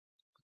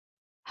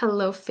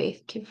 Hello,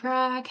 Faith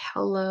Kivrak.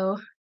 Hello,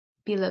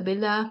 Bila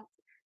Bila.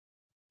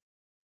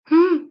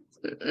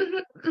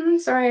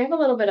 Sorry, I have a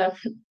little bit of.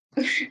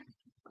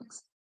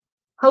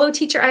 Hello,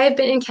 teacher. I have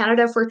been in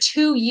Canada for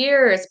 2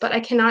 years, but I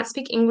cannot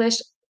speak English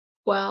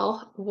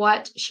well.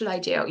 What should I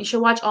do? You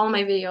should watch all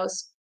my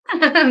videos.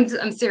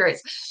 I'm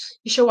serious.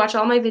 You should watch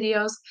all my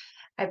videos.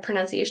 I have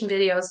pronunciation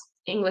videos,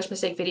 English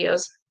mistake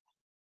videos,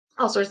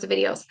 all sorts of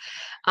videos.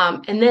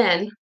 And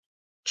then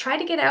try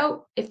to get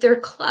out if there are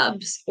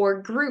clubs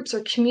or groups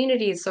or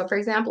communities. So, for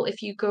example,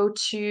 if you go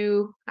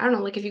to, I don't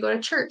know, like if you go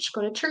to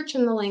church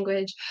in the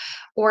language,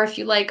 or if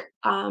you like,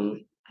 I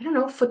don't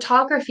know,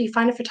 photography,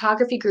 find a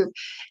photography group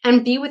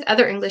and be with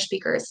other English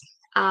speakers.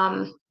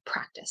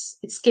 Practice.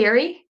 It's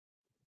scary,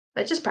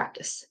 but just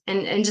practice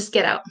and just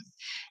get out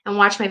and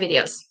watch my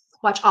videos.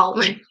 Watch all of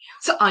my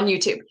videos on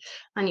YouTube.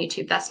 On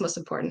YouTube, that's most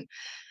important.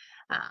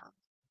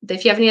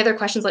 If you have any other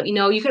questions, let me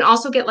know. You can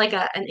also get like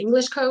an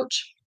English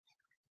coach,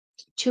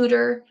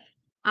 tutor.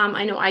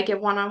 I know I give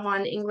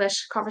one-on-one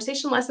English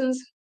conversation lessons.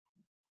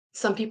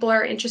 Some people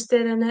are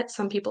interested in it,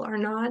 some people are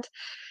not.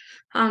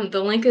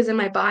 The link is in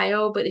my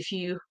bio, but if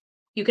you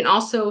can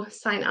also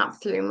sign up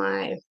through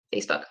my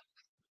Facebook.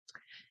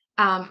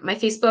 My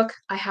Facebook,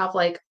 I have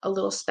like a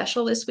little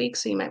special this week,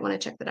 so you might want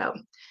to check that out.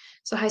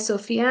 So hi,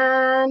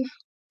 Sophiane.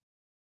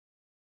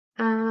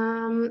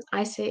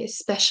 I say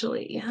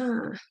especially,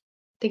 yeah.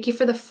 Thank you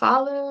for the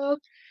follow.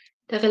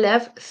 The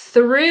relève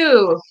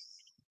through.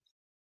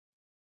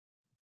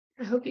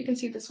 I hope you can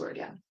see this word,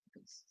 yeah.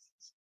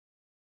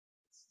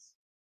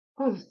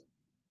 Oh,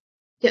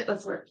 yeah,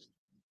 that's the word.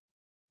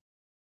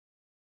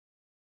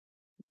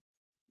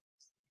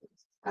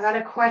 I got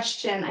a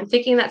question. I'm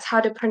thinking that's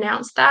how to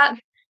pronounce that.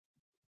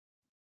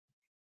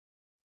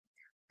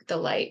 The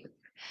light.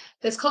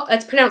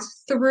 It's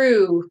pronounced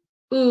through.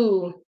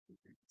 Ooh,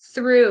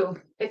 through.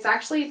 It's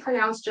actually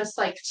pronounced just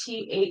like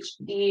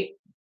THEW,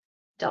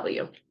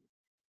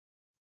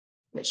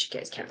 which you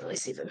guys can't really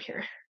see them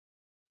here.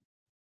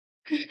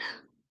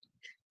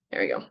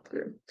 There we go.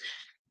 Through.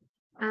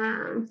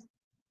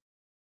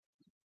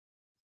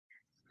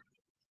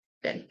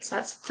 Good. So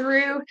that's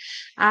through.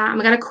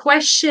 I got a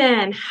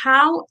question.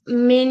 How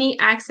many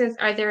accents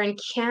are there in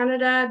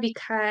Canada?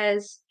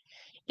 Because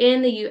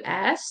in the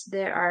US,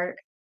 there are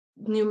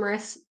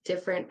numerous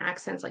different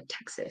accents like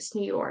Texas,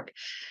 New York.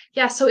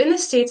 Yeah, so in the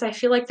States, I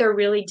feel like they're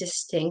really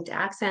distinct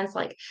accents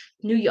like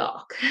New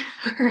York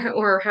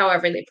or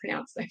however they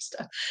pronounce their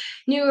stuff.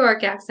 New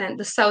York accent,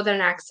 the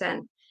Southern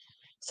accent,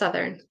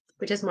 Southern,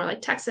 which is more like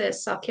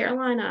Texas, South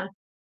Carolina.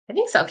 I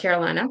think South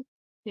Carolina.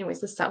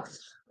 Anyways, the South.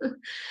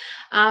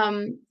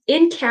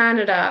 In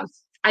Canada,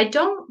 I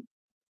don't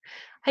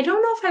I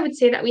don't know if I would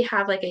say that we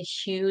have like a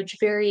huge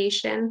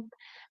variation.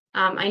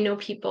 I know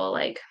people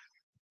like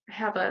I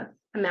have a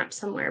map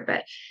somewhere,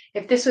 but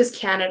if this was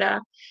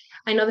Canada,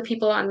 I know the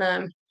people on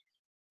the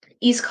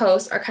East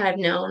Coast are kind of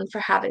known for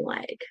having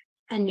like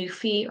a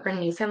Newfie or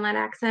Newfoundland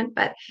accent,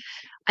 but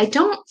I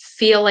don't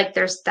feel like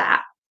there's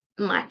that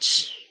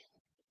much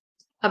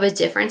of a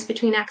difference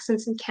between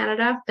accents in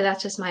Canada, but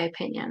that's just my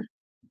opinion.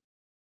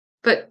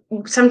 But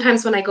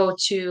sometimes when I go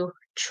to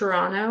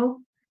Toronto,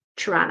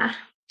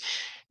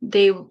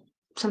 they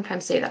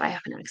sometimes say that I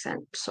have an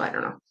accent, so I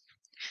don't know.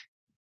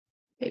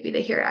 Maybe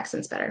they hear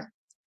accents better.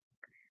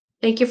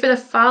 Thank you for the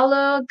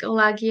follow,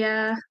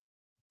 Galagia.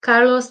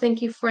 Carlos,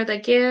 thank you for the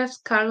gift.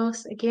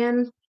 Carlos,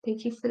 again,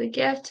 thank you for the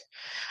gift.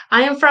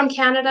 I am from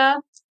Canada.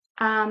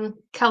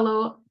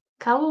 Kaloboma.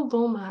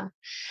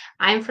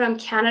 I'm from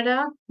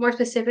Canada. More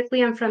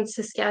specifically, I'm from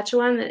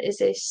Saskatchewan. That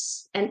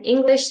is an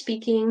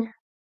English-speaking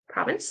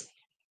province.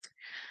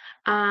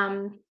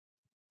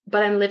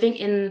 But I'm living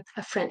in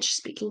a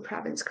French-speaking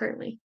province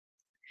currently.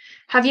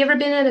 Have you ever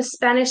been in a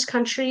Spanish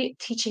country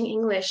teaching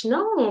English?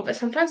 No, but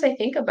sometimes I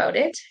think about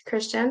it,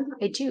 Christian.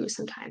 I do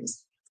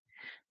sometimes.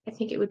 I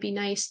think it would be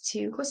nice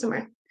to go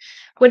somewhere.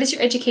 What is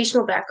your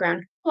educational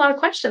background? A lot of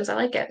questions. I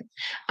like it.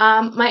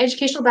 My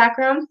educational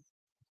background,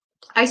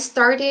 I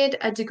started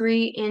a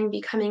degree in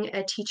becoming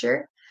a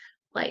teacher,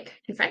 like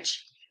in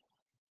French,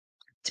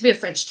 to be a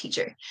French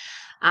teacher.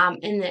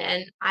 And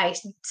then I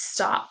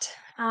stopped.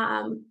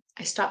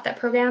 I stopped that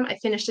program. I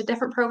finished a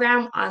different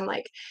program on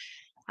like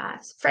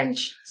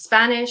French,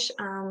 Spanish,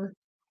 and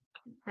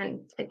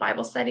like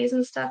Bible studies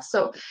and stuff.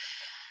 So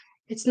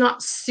it's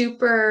not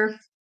super,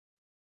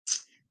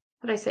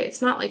 what do I say?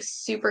 It's not like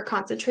super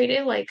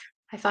concentrated like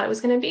I thought it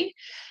was going to be.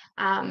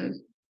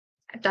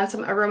 I've done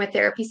some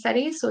aromatherapy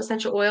studies, so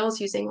essential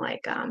oils using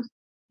like,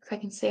 if I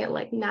can say it,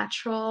 like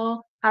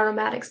natural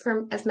aromatics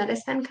as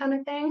medicine kind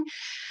of thing.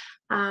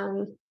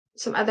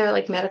 Some other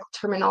like medical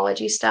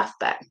terminology stuff,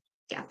 but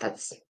yeah,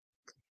 it's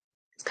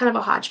kind of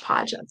a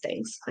hodgepodge of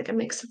things, like a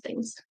mix of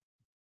things.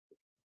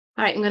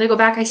 All right, I'm gonna go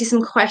back. I see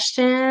some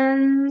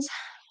questions.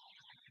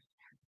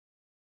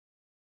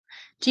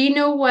 Do you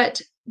know what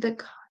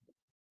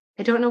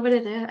I don't know what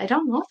it is. I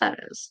don't know what that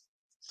is.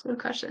 That's a good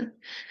question.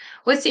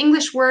 What's the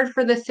English word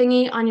for the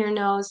thingy on your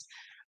nose?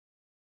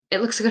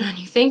 It looks good on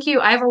you. Thank you.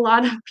 I have a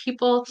lot of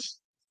people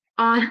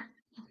on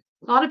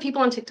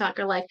TikTok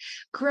are like,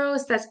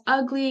 gross, that's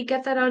ugly,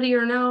 get that out of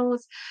your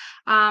nose.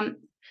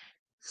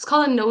 It's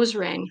called a nose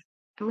ring.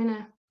 I'm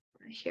gonna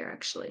here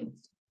actually.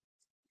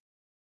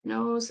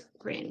 Nose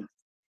ring.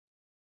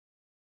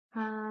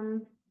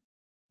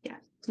 Yeah,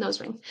 nose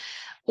ring.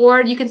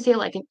 Or you can say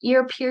like an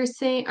ear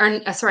piercing,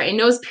 or sorry, a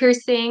nose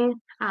piercing,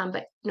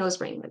 but nose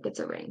ring, like it's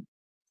a ring.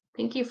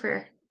 Thank you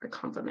for the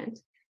compliment.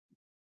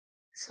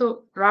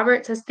 So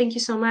Robert says, thank you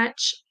so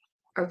much,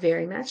 or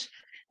very much.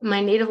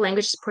 My native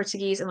language is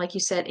Portuguese, and like you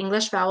said,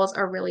 English vowels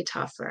are really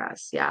tough for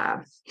us.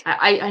 Yeah,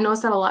 I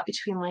notice that a lot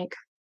between like,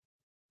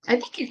 I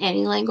think in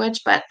any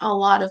language, but a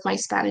lot of my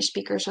Spanish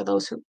speakers are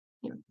those who,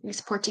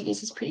 use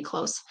Portuguese is pretty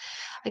close.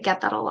 I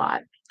get that a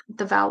lot,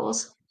 the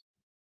vowels.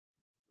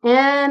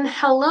 And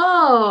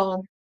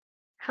hello,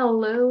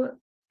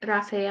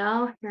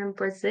 Rafael, you're in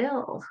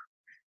Brazil.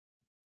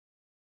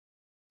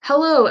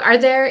 Hello, are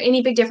there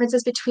any big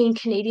differences between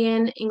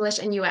Canadian English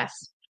and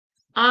US?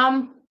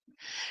 Um,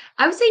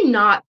 I would say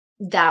not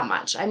that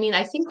much. I mean,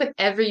 I think with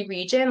every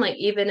region, like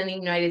even in the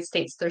United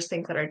States, there's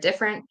things that are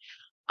different.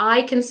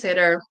 I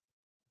consider,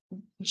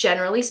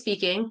 generally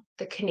speaking,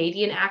 the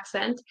Canadian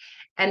accent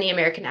and the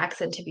American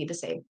accent to be the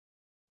same.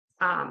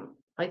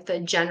 Like the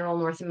general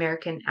North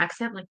American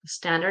accent, like the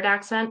standard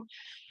accent.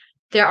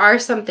 There are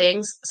some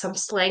things, some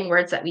slang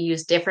words that we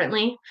use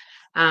differently.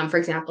 For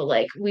example,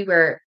 like we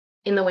wear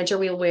in the winter,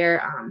 we'll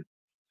wear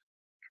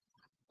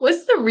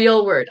what's the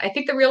real word? I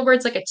think the real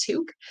word's like a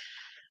toque,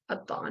 a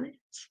bonnet.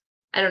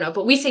 I don't know,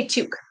 but we say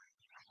toque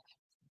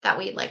that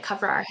we like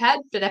cover our head.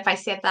 But if I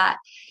said that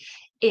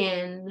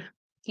in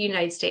the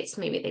United States,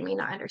 maybe they may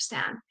not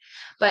understand.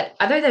 But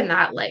other than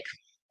that, like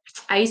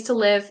I used to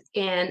live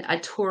in a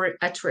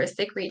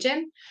touristic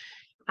region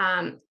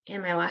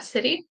in my last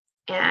city,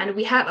 and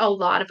we had a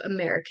lot of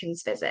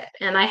Americans visit.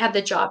 And I had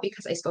the job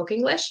because I spoke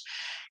English.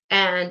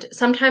 And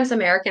sometimes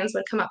Americans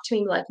would come up to me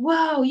and be like,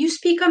 "Whoa, you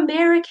speak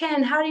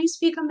American. How do you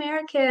speak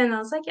American?" And I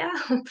was like, "Yeah,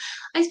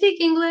 I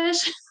speak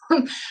English."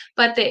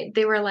 But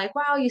they were like,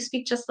 "Wow, you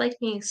speak just like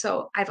me."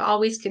 So I've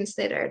always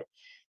considered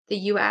the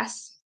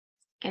US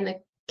and the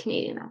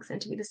Canadian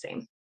accent to be the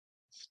same.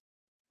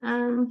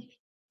 Um,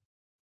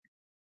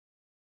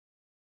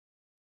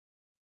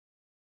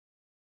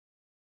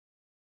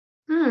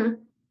 hmm.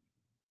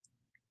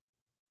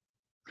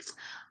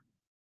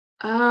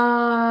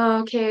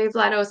 Oh, okay,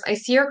 Vlados, I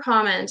see your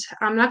comment.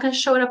 I'm not going to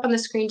show it up on the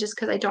screen just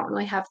because I don't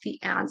really have the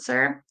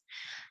answer.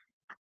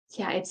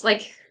 Yeah, it's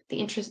like the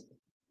interest.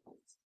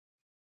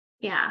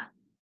 Yeah,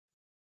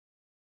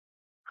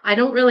 I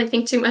don't really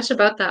think too much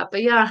about that,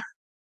 but yeah,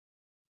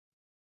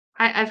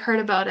 I've heard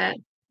about it.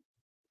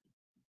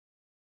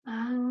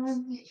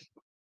 Um,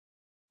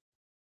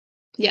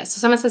 yeah, so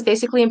someone says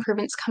basically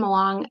improvements come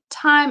along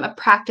time of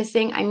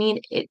practicing. I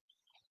mean, it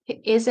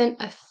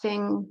isn't a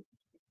thing,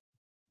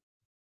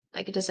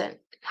 like it doesn't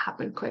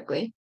happen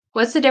quickly.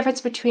 What's the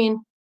difference between,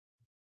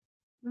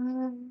 so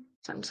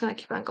I'm just gonna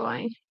keep on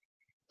going.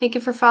 Thank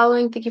you for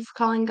following. Thank you for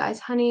calling, guys.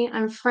 Honey,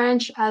 I'm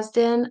French.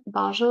 Asden,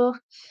 bonjour.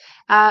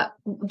 Uh,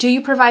 do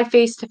you provide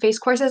face-to-face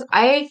courses?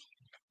 I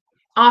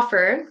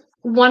offer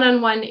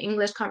one-on-one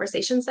English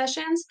conversation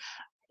sessions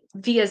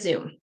via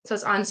Zoom. So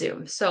it's on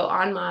Zoom. So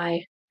on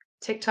my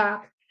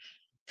TikTok,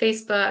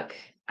 Facebook,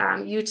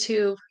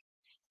 YouTube,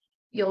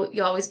 you'll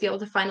always be able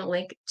to find a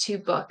link to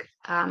book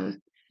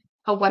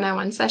a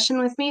one-on-one session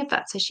with me if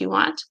that's what you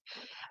want.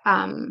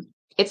 Um,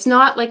 it's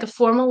not like a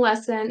formal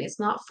lesson. It's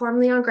not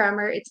formally on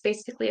grammar. It's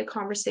basically a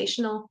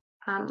conversational,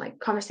 like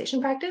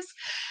conversation practice.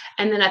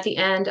 And then at the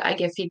end, I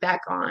give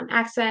feedback on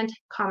accent,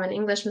 common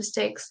English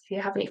mistakes. If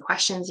you have any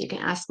questions, you can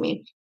ask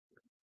me.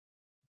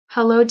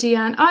 Hello,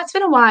 Dion. Oh, it's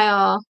been a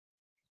while.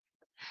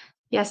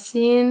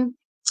 Yasin.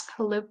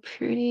 Hello,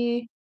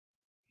 Prudy.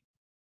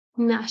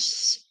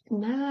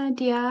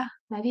 Nadia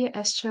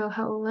Estro.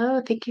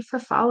 Hello. Thank you for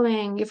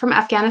following. You're from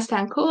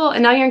Afghanistan. Cool.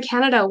 And now you're in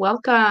Canada.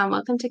 Welcome.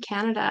 Welcome to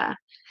Canada.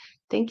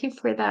 Thank you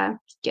for the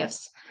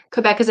gifts.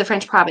 Quebec is a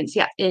French province.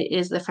 Yeah, it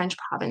is the French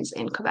province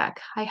in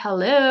Quebec. Hi,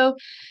 hello.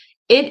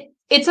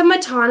 It's a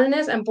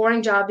monotonous and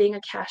boring job being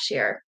a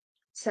cashier,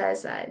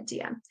 says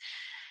DM.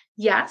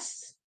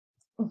 Yes,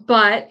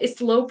 but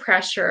it's low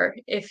pressure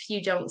if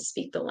you don't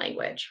speak the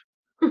language.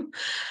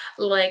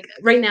 Like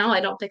right now, I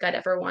don't think I'd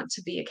ever want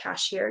to be a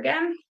cashier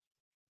again.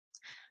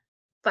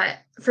 But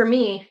for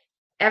me,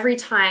 every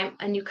time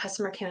a new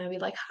customer came in, I'd be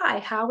like, "Hi,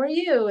 how are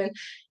you?" And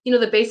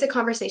the basic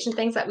conversation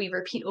things that we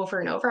repeat over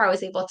and over, I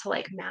was able to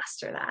like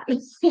master that.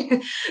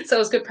 So it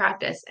was good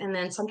practice. And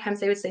then sometimes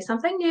they would say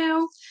something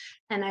new,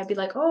 and I'd be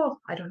like, "Oh,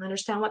 I don't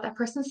understand what that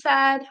person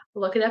said.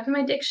 Look it up in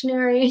my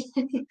dictionary."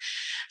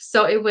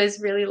 So it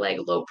was really like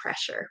low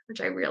pressure,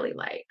 which I really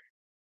like.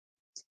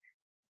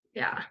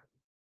 Yeah.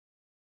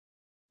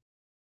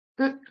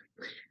 Mm.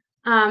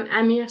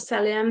 Amir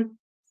Salim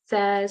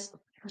says,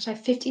 gosh, I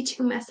have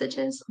 52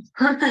 messages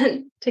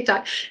on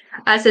TikTok.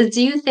 Says,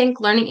 do you think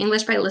learning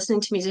English by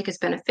listening to music is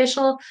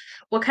beneficial?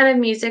 What kind of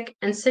music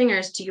and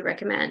singers do you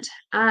recommend?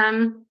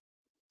 I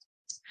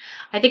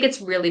think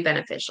it's really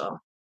beneficial.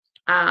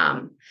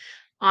 Um,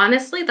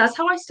 Honestly, that's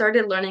how I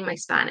started learning my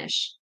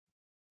Spanish.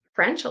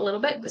 French a little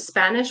bit, but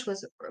Spanish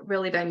was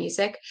really by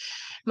music.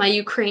 My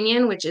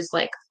Ukrainian, which is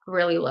like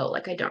really low,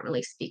 like I don't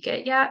really speak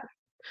it yet.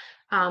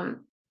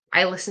 um,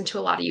 I listen to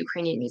a lot of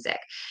Ukrainian music.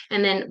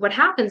 And then what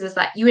happens is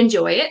that you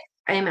enjoy it.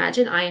 I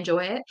imagine I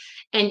enjoy it.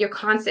 And you're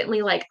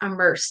constantly like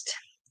immersed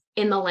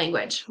in the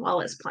language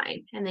while it's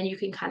playing. And then you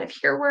can kind of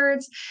hear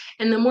words.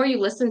 And the more you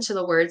listen to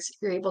the words,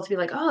 you're able to be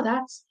like, oh,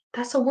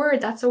 that's a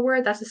word, that's a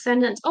word, that's a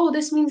sentence. Oh,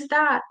 this means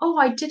that. Oh,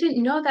 I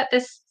didn't know that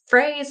this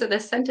phrase or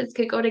this sentence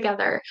could go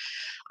together.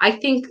 I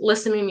think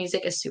listening to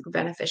music is super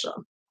beneficial.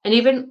 And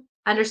even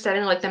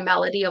understanding like the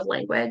melody of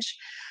language,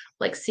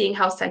 like seeing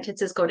how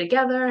sentences go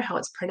together, how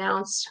it's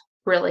pronounced,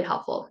 really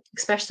helpful,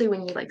 especially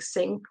when you like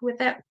sing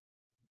with it.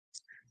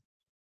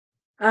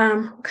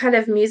 What kind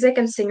of music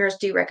and singers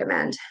do you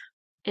recommend?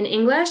 In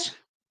English,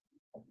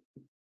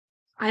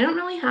 I don't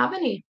really have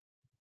any.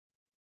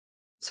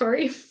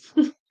 Sorry.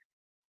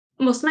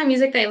 Most of my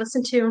music that I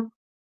listen to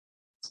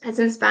is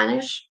in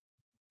Spanish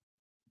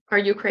or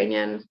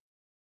Ukrainian.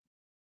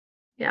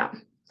 Yeah.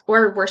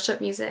 Or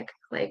worship music,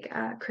 like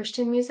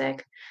Christian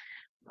music.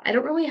 I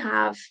don't really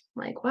have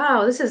like,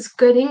 wow, this is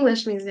good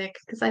English music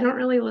because I don't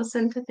really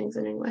listen to things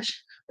in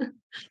English.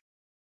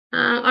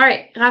 All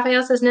right,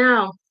 Raphael says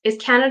now, is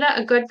Canada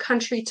a good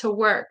country to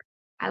work?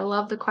 I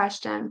love the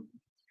question.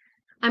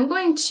 I'm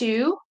going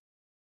to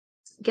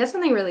get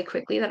something really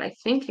quickly that I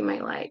think you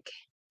might like.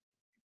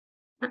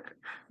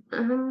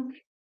 Um,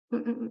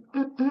 mm, mm,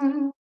 mm,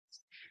 mm.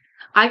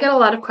 I get a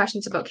lot of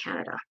questions about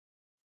Canada,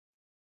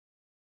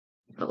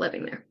 about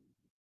living there.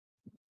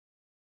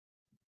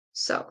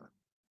 So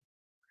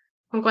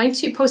I'm going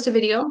to post a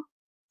video.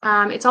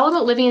 It's all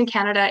about living in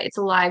Canada. It's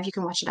live. You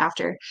can watch it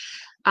after.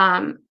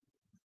 Um,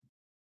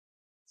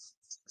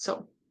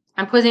 So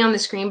I'm putting it on the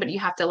screen, but you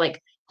have to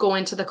like go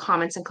into the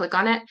comments and click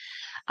on it.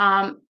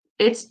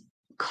 It's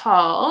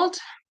called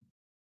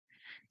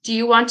Do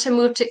you want to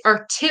move to,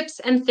 or tips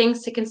and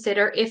things to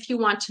consider if you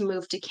want to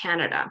move to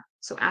Canada?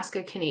 So ask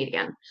a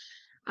Canadian.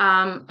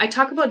 I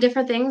talk about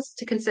different things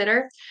to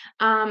consider.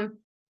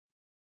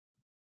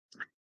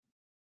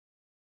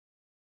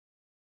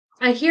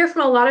 I hear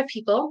from a lot of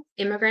people,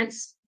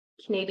 immigrants,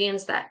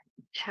 Canadians, that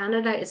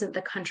Canada isn't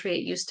the country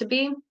it used to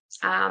be.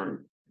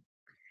 Um,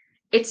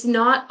 it's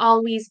not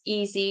always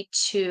easy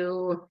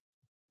to,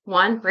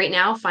 one, right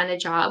now, find a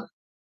job.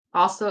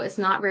 Also, it's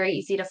not very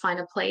easy to find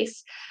a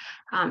place.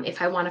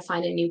 If I want to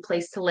find a new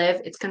place to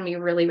live, it's going to be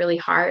really, really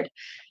hard.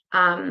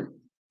 Um,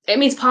 it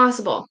means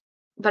possible,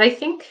 but I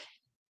think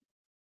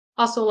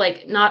also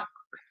like not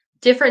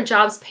different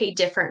jobs pay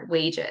different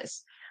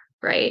wages,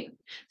 right?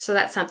 So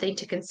that's something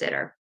to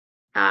consider.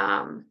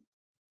 Um,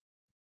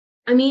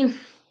 I mean,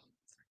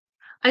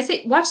 I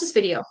say watch this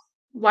video.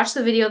 Watch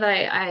the video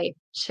that I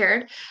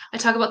shared. I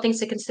talk about things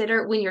to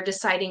consider when you're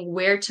deciding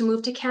where to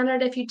move to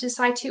Canada if you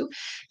decide to,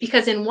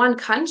 because in one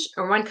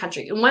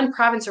country, in one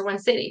province or one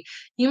city,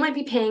 you might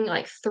be paying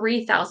like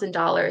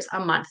 $3,000 a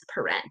month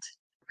per rent.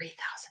 $3,000.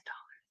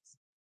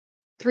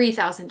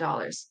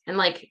 $3,000. And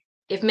like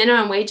if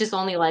minimum wage is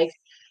only like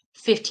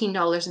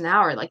 $15 an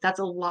hour, like that's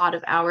a lot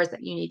of hours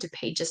that you need to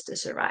pay just to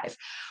survive.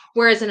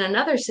 Whereas in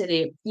another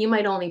city, you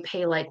might only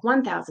pay like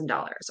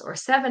 $1,000 or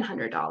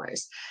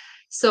 $700.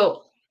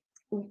 So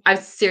I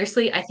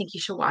think you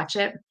should watch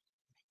it.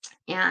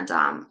 And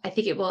I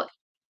think it will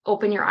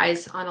open your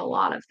eyes on a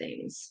lot of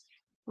things,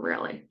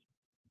 really.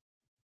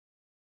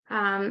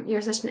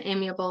 You're such an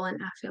amiable and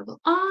affable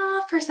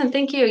person.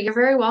 Thank you. You're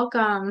very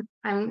welcome.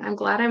 I'm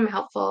glad I'm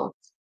helpful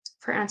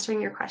for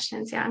answering your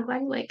questions. Yeah, I'm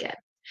glad you like it.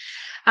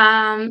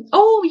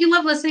 Oh, you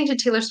love listening to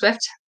Taylor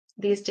Swift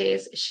these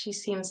days. She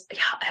seems, yeah,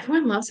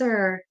 everyone loves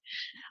her.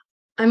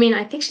 I mean,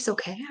 I think she's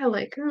okay.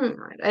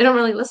 I don't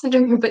really listen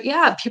to her, but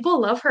yeah,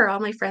 people love her. All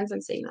my friends,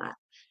 I'm saying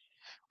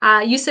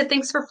that. You said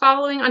thanks for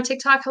following on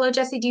TikTok. Hello,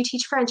 Jesse. Do you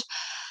teach French?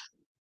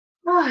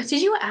 Oh,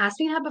 did you ask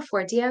me that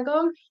before,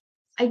 Diego?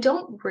 I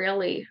don't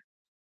really.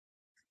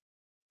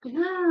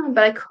 Yeah,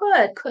 but I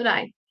could. Could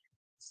I?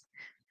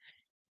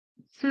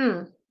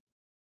 Hmm.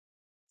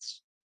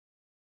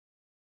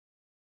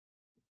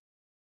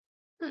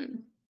 Hmm.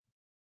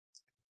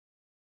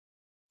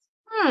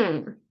 Hmm.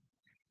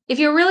 If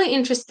you're really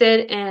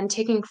interested in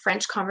taking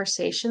French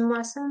conversation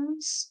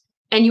lessons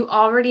and you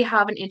already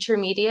have an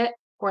intermediate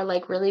or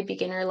like really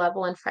beginner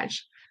level in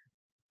French,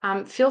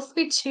 feel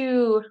free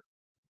to,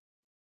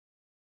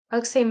 I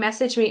would say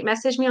message me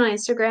on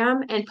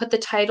Instagram and put the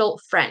title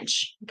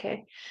French,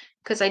 okay?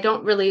 Because I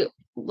don't really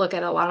look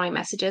at a lot of my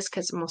messages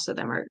because most of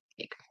them are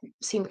like,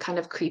 seem kind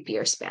of creepy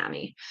or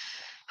spammy.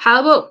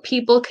 How about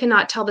people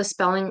cannot tell the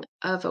spelling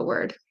of a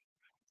word?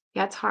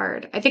 Yeah, it's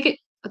hard. I think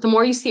the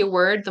more you see a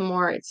word, the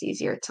more it's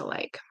easier to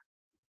like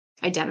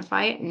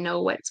identify it and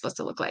know what it's supposed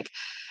to look like.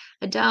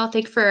 Adele,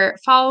 thank you for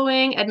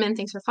following. Edmund,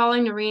 thanks for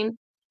following. Noreen,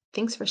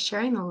 thanks for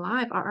sharing the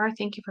live. RR,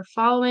 thank you for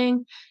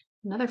following.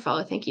 Another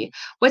follow, thank you.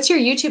 What's your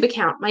YouTube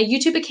account? My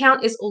YouTube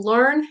account is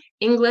Learn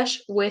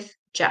English with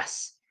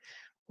Jess.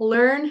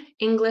 Learn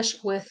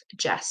English with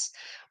Jess,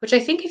 which I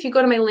think if you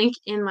go to my link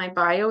in my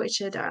bio, it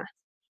should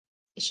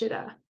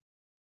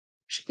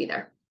be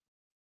there.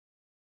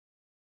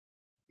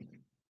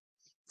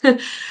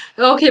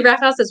 Okay,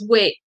 Raphael says,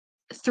 wait,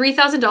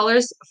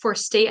 $3,000 for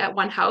stay at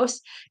one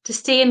house to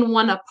stay in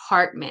one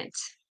apartment.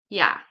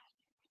 Yeah,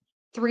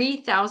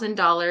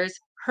 $3,000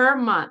 per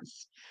month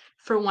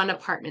for one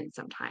apartment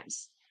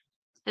sometimes.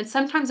 And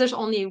sometimes there's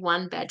only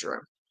one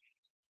bedroom.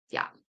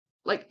 Yeah.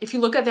 Like if you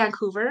look at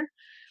Vancouver,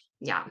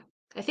 yeah.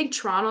 I think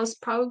Toronto's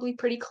probably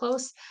pretty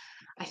close.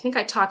 I think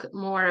I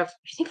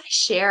think I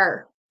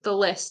share the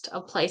list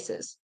of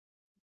places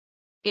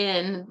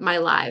in my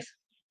live.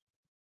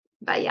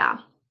 But yeah.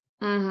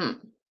 hmm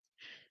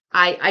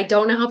I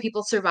don't know how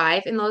people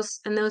survive in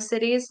those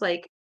cities.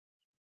 Like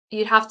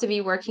you'd have to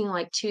be working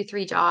like 2,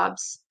 3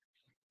 jobs.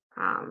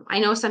 I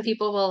know some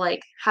people will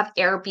like have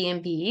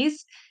Airbnbs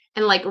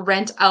and like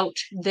rent out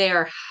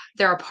their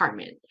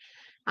apartment.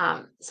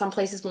 Some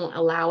places won't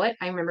allow it.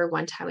 I remember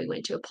one time we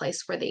went to a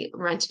place where they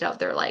rented out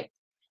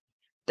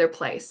their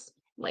place.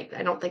 Like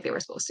I don't think they were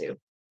supposed to,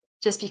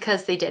 just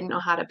because they didn't know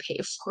how to pay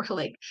for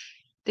like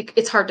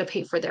it's hard to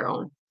pay for their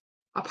own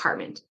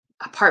apartment.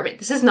 Apartment.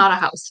 This is not a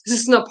house.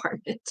 This is an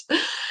apartment.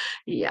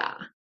 Yeah.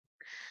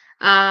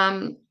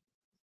 Um,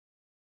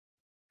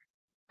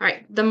 all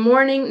right. The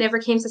morning never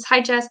came says, hi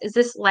Jess. Is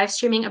this live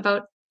streaming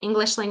about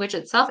English language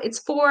itself? It's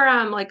for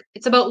like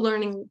it's about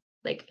learning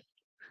like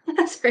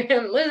sorry,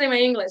 I'm losing my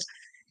English.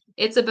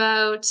 It's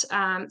about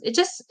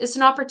it's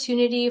an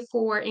opportunity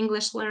for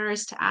English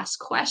learners to ask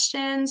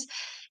questions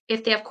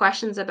if they have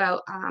questions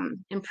about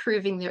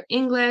improving their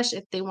English,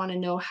 if they want to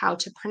know how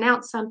to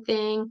pronounce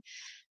something.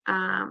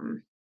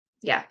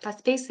 Yeah,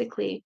 that's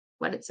basically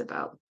what it's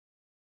about.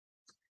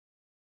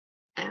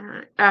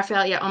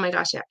 Raphael, yeah, oh my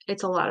gosh, yeah,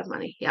 it's a lot of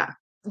money, yeah.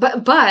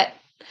 But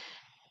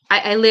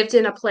I lived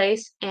in a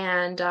place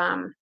and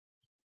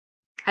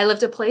I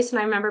lived a place and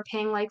I remember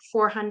paying like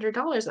 $400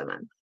 a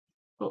month.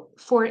 Well,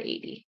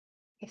 480,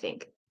 I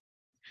think.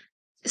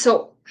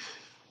 So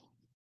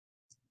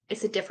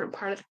it's a different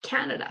part of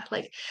Canada.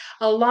 Like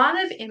a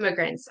lot of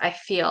immigrants, I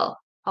feel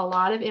a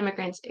lot of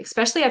immigrants,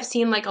 especially I've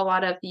seen like a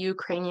lot of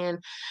Ukrainian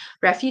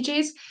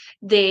refugees,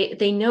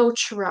 they know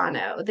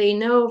Toronto, they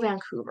know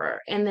Vancouver,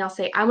 and they'll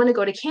say, I want to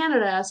go to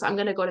Canada, so I'm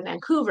going to go to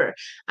Vancouver.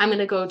 I'm going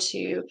to go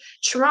to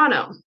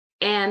Toronto.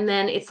 And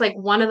then it's like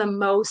one of the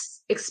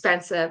most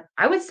expensive,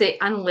 I would say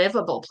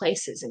unlivable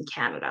places in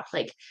Canada.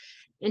 Like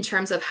in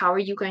terms of how are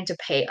you going to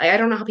pay? I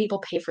don't know how people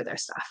pay for their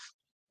stuff.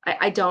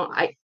 I don't.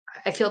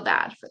 I feel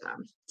bad for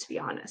them, to be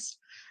honest.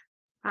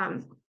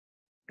 Um,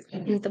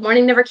 the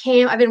morning never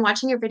came. I've been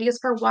watching your videos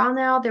for a while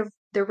now.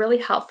 They're really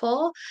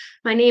helpful.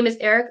 My name is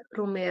Eric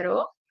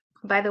Romero,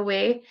 by the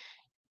way,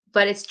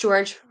 but it's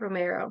George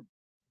Romero.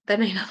 The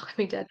Night of the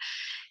Living Dead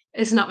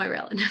is not my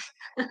real name.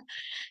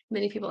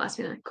 Many people ask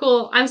me that.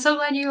 Cool. I'm so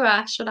glad you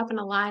showed up in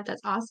a live.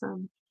 That's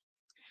awesome.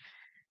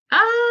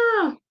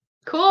 Ah,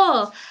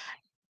 cool.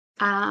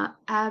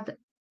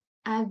 Abdirasak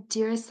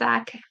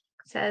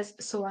says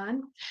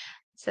Sawan.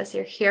 Says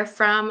you're here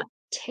from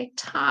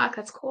TikTok.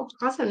 That's cool.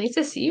 Awesome. Nice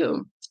to see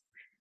you.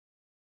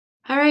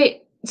 All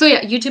right. So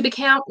yeah, YouTube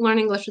account, Learn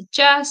English with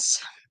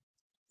Jess.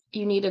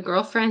 You need a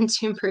girlfriend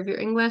to improve your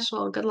English.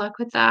 Well, good luck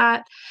with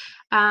that.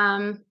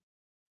 Um,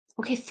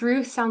 okay,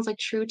 through sounds like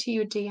true to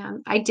you,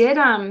 DM. I did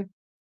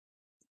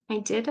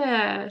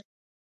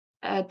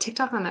a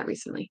TikTok on that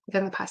recently,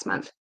 within the past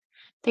month.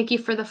 Thank you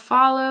for the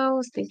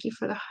follows. Thank you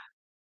for the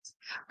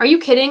Are you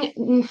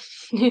kidding?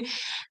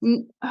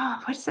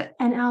 What is it?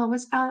 NL,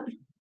 what's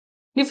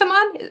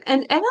Newfoundland?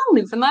 And NL,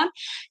 Newfoundland?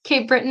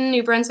 Cape Breton,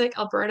 New Brunswick,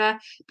 Alberta,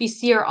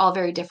 BC are all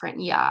very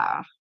different.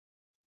 Yeah.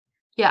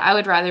 Yeah, I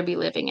would rather be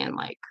living in,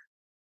 like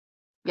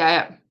yeah,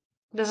 yeah.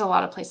 There's a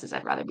lot of places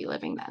I'd rather be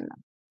living than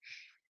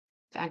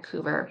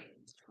Vancouver,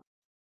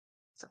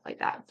 stuff like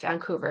that.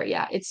 Vancouver,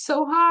 yeah, it's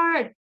so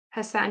hard.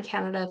 Hassan,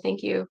 Canada,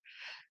 thank you.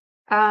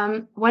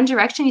 One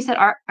Direction, you said,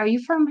 are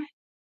you from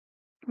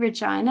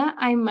Regina?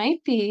 I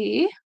might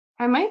be.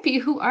 I might be.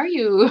 Who are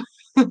you?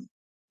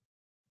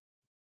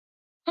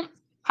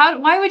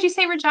 Why would you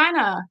say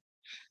Regina?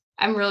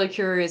 I'm really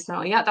curious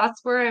now. Yeah,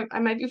 that's where I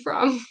might be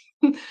from.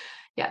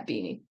 Yeah,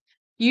 Beanie.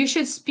 You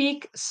should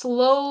speak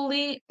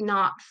slowly,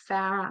 not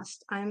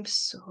fast. I'm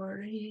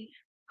sorry.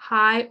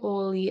 Hi,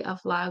 Oli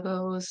of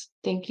Lagos.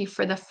 Thank you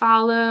for the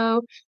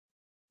follow.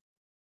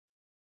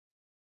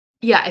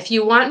 Yeah, if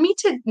you want me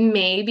to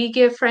maybe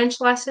give French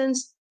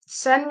lessons,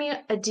 send me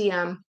a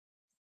DM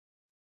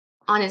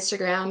on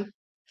Instagram.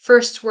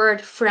 First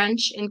word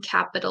French in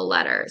capital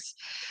letters.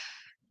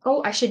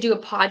 Oh, I should do a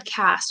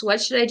podcast.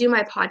 What should I do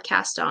my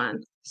podcast on?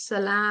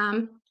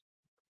 Salam.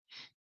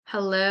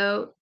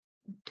 Hello.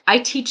 I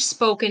teach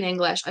spoken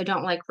English. I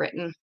don't like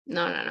written.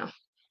 No, no, no.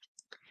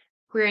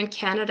 We're in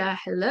Canada.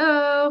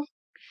 Hello.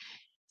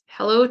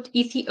 Hello,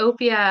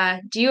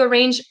 Ethiopia. Do you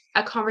arrange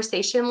a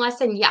conversation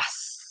lesson?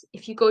 Yes.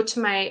 If you go to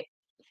my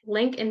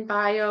link in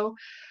bio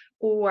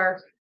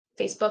or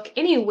Facebook,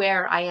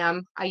 anywhere I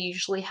am, I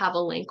usually have a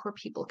link where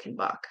people can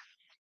book.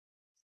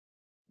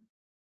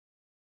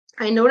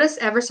 I notice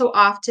ever so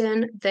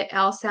often the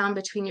L sound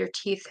between your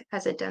teeth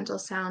as a dental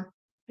sound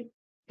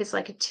is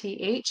like a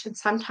TH, and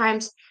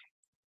sometimes,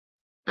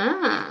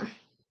 ah,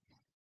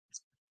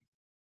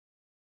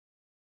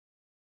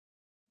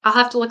 I'll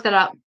have to look that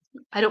up.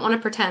 I don't want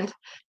to pretend.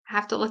 I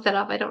have to look that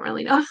up. I don't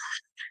really know.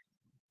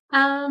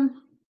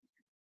 Um,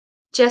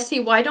 Jesse,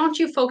 why don't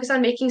you focus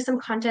on making some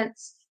content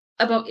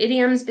about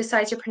idioms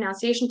besides your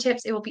pronunciation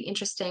tips? It will be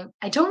interesting.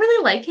 I don't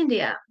really like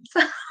idioms.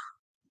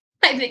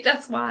 I think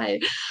that's why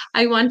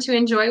I want to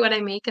enjoy what I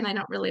make and I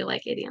don't really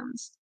like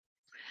idioms.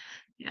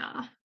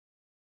 Yeah,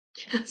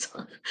 that's,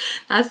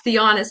 that's the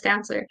honest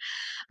answer.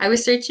 I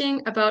was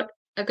searching about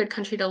a good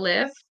country to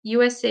live.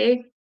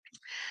 USA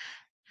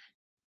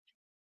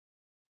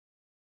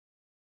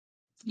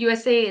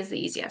is the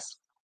easiest.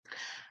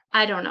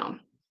 I don't know.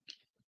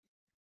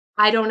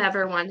 I don't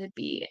ever want to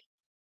be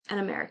an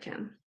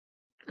American.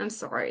 I'm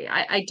sorry.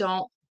 I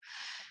don't.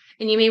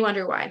 And you may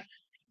wonder why.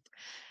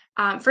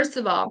 First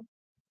of all,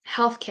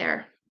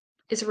 healthcare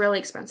is really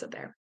expensive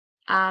there.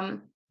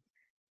 Um,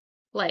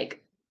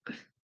 like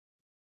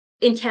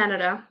in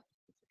Canada,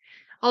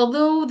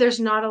 although there's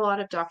not a lot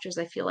of doctors,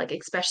 I feel like,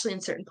 especially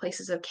in certain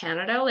places of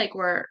Canada, like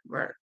where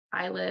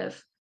I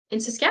live in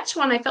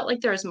Saskatchewan, I felt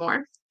like there was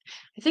more.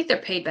 I think they're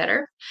paid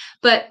better,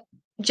 but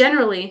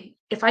generally,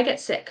 if I get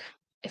sick,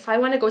 if I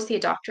want to go see a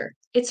doctor,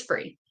 it's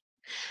free.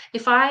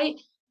 If I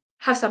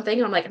have something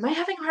and I'm like, am I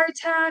having a heart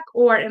attack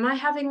or am I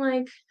having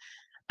like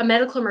a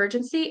medical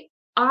emergency?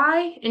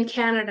 I in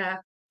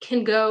Canada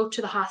can go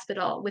to the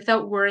hospital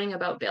without worrying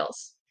about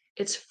bills.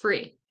 It's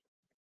free.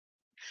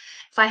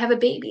 If I have a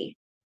baby,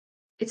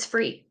 it's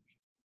free.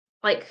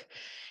 Like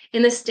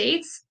in the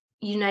States,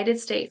 United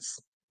States,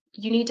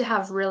 you need to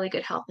have really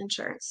good health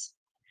insurance.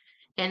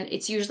 And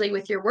it's usually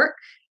with your work,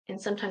 and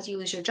sometimes you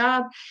lose your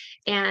job.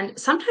 And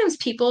sometimes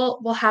people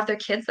will have their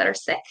kids that are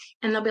sick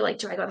and they'll be like,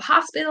 do I go to the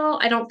hospital?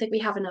 I don't think we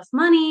have enough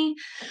money.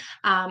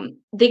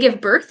 They give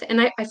birth, and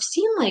I've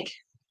seen like,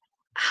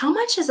 how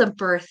much is a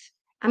birth?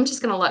 I'm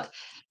just going to look.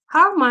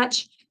 How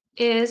much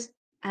is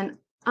an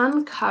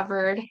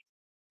uncovered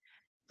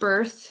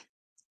birth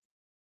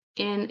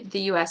in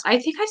the US? I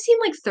think I've seen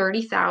like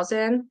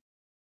 30,000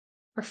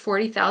 or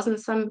 40,000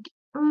 some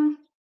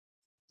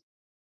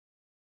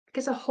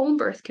because a home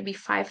birth could be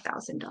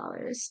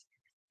 $5,000.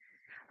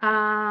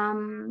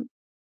 Um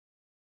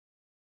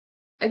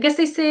I guess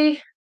they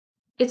say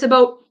it's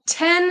about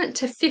ten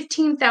to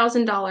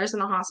 $15,000 in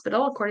the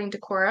hospital according to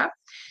Cora,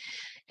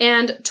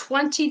 and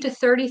 20 to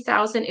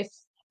 30,000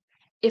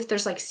 if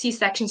there's like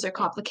C-sections or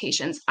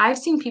complications. I've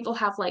seen people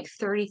have like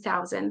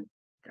 30,000,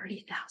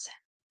 30,000.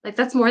 Like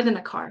that's more than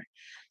a car.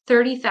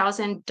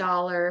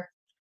 $30,000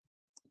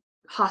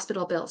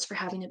 hospital bills for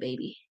having a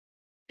baby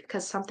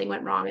because something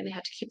went wrong and they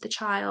had to keep the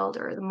child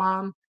or the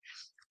mom.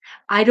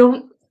 I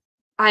don't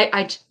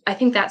I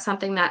think that's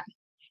something that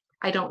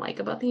I don't like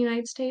about the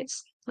United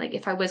States. Like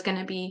if I was going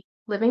to be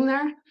living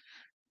there,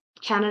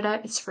 Canada,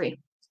 it's free.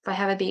 If I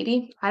have a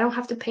baby, I don't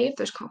have to pay if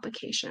there's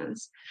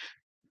complications.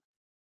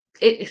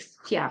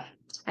 Yeah,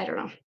 I don't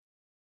know.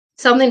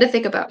 Something to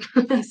think about.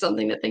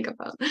 Something to think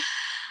about.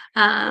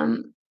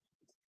 Um,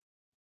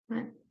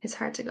 it's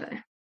hard to go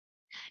there.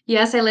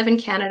 Yes, I live in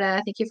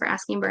Canada. Thank you for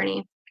asking,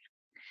 Bernie.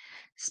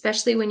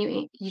 Especially when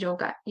you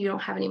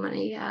don't have any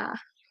money. Yeah.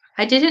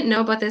 I didn't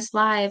know about this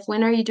live.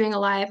 When are you doing a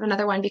live?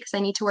 Another one because I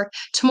need to work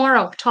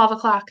tomorrow, 12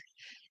 o'clock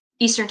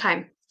Eastern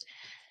time.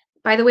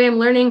 By the way, I'm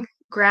learning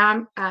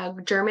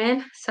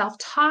German,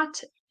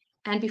 self-taught.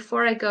 And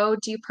before I go,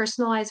 do you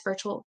personalize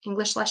virtual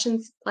English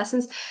lessons?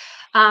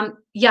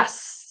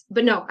 Yes,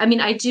 but no. I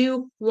mean, I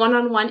do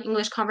one-on-one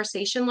English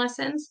conversation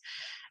lessons.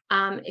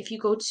 If you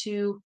go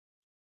to,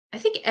 I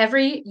think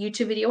every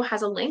YouTube video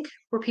has a link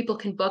where people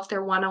can book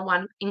their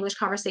one-on-one English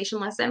conversation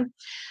lesson.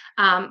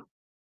 Um,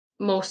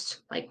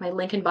 most like my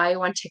link in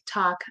bio on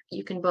TikTok,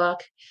 you can book.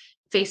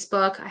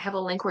 Facebook, I have a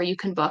link where you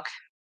can book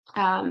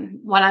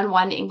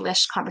one-on-one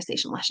English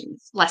conversation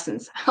lessons,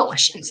 lessons.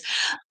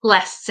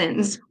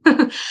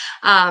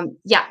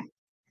 Yeah.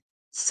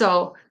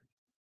 So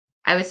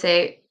I would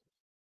say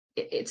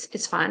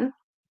it's fun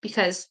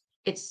because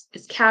it's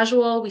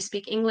casual. We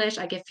speak English.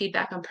 I give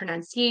feedback on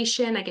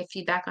pronunciation. I give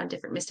feedback on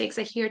different mistakes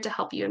I hear to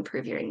help you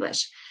improve your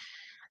English.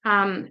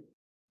 Um,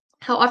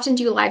 how often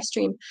do you live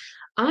stream?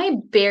 I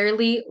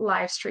barely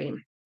live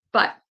stream,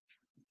 but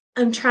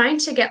I'm trying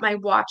to get my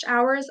watch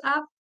hours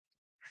up,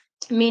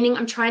 meaning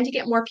I'm trying to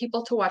get more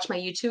people to watch my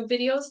YouTube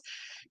videos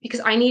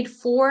because I need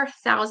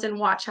 4,000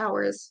 watch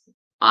hours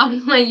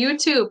on my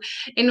YouTube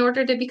in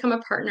order to become a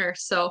partner.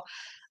 So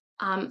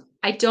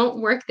I don't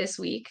work this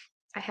week.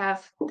 I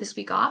have this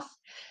week off.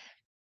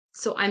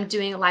 So I'm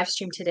doing a live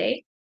stream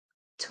today,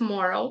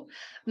 tomorrow,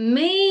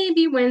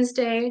 maybe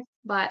Wednesday,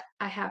 but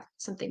I have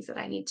some things that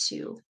I need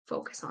to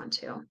focus on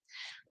too.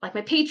 Like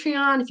my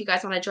Patreon. If you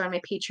guys want to join my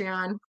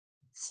Patreon,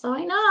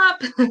 sign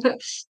up.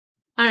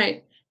 All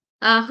right.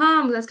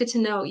 That's good to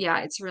know. Yeah,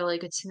 it's really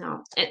good to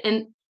know.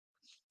 And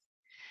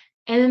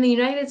in the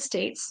United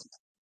States,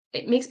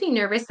 it makes me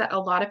nervous that a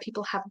lot of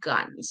people have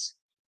guns.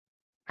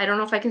 I don't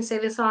know if I can say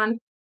this on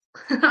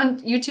on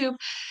YouTube,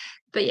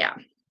 but yeah,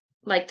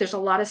 like there's a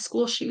lot of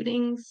school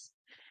shootings.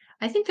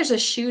 I think there's a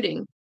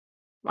shooting.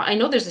 Well, I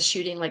know there's a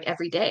shooting like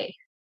every day.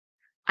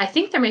 I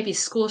think there might be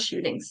school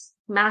shootings,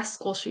 mass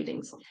school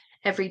shootings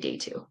every day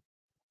too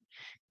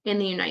in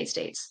the United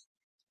States.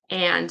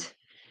 And,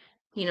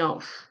 you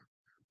know,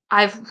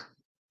 I've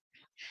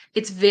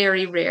it's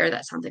very rare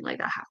that something like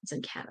that happens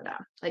in Canada.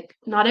 Like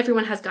not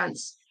everyone has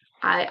guns.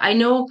 I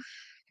know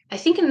I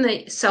think in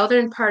the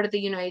southern part of the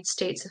United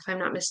States, if I'm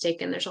not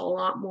mistaken, there's a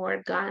lot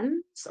more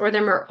guns or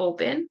they're more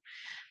open.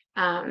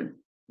 Um,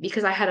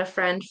 because I had a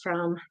friend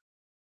from,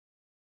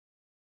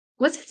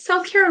 was it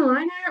South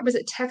Carolina or was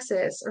it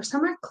Texas or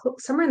somewhere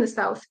in the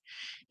South?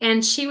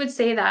 And she would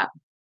say that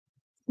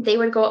they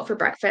would go out for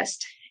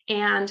breakfast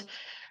and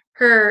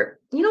her,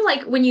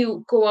 like when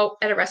you go out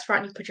at a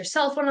restaurant and you put your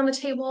cell phone on the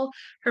table,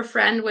 her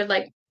friend would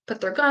like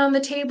put their gun on the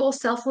table,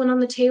 cell phone on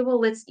the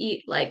table, let's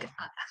eat. Like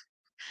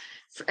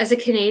as a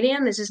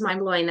Canadian, this is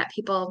mind blowing that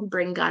people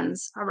bring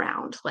guns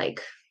around,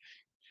 like,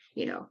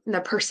 in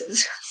their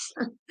purses.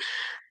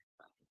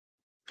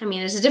 I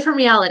mean, it's a different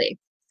reality.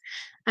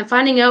 I'm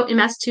finding out in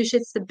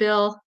Massachusetts, the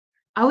bill,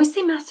 I always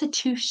say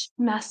Massachusetts.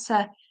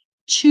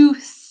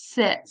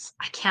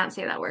 I can't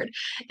say that word.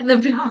 And the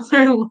bills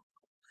are,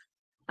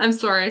 I'm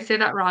sorry, I say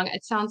that wrong.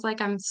 It sounds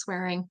like I'm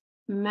swearing.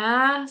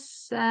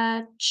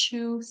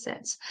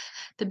 Massachusetts.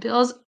 The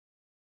bills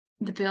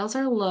the bills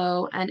are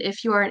low, and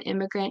if you are an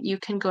immigrant, you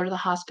can go to the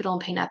hospital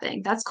and pay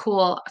nothing. That's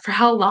cool. For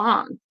how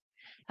long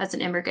as an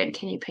immigrant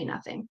can you pay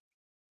nothing?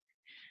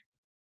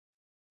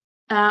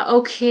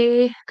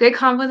 Okay, great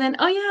convo then.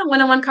 Oh yeah,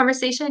 one-on-one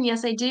conversation.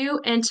 Yes, I do.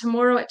 And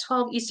tomorrow at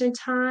 12 Eastern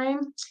time.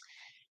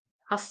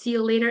 I'll see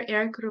you later,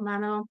 Eric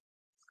Romano.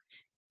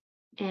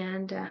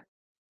 And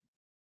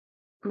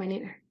my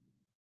name.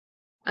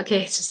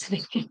 Okay, it's just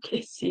in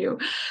case you.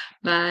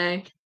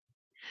 Bye.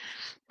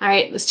 All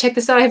right, let's check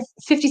this out. I have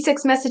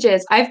 56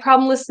 messages. I have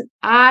problem listening.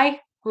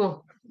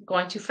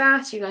 Going too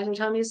fast. You guys are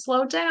telling me to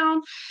slow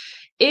down.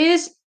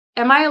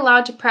 Am I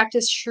allowed to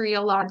practice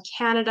Sharia law in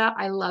Canada?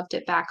 I loved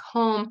it back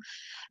home.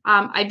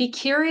 I'd be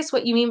curious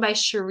what you mean by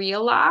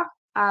Sharia law.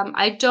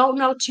 I don't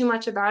know too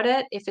much about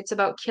it. If it's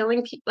about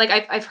killing people,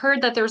 like I've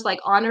heard that there's like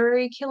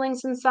honorary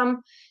killings in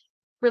some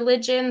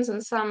religions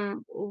and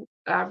some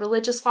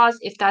religious laws.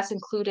 If that's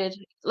included,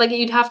 like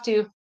you'd have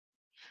to.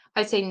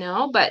 I'd say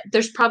no, but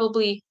there's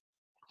probably,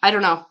 I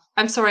don't know.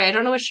 I'm sorry, I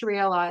don't know what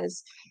Sharia law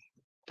is,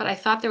 but I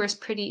thought there was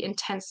pretty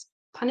intense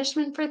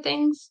punishment for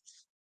things.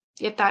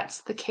 If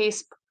that's the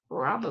case,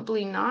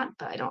 probably not,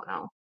 but I don't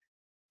know.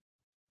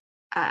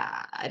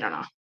 I don't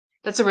know.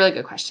 That's a really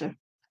good question.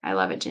 I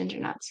love it, ginger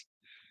nuts.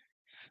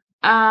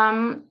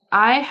 I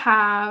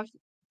have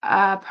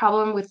a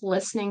problem with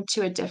listening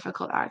to a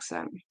difficult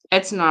accent.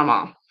 It's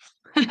normal.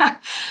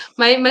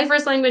 My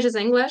first language is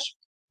English.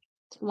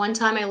 One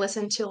time I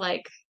listened to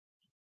like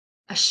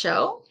a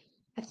show.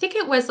 I think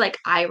it was like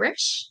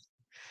Irish.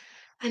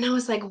 And I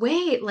was like,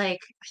 wait, like,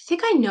 I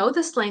think I know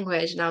this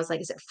language. And I was like,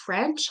 is it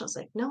French? I was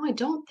like, no, I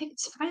don't think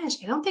it's French.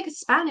 I don't think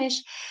it's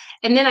Spanish.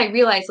 And then I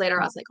realized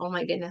later, I was like, oh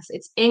my goodness,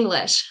 it's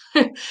English.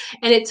 And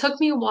it took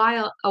me a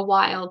while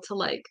to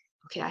like,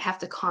 okay, I have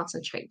to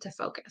concentrate to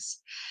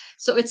focus.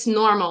 So it's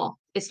normal.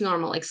 It's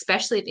normal,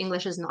 especially if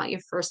English is not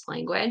your first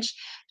language,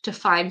 to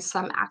find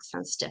some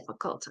accents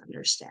difficult to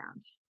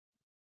understand.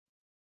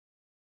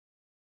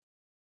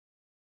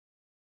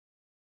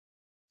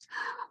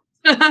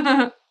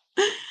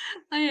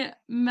 I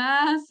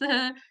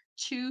Massachusetts.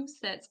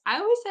 Massachusetts. I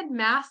always said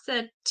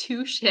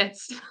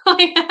Massachusetts.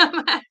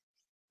 I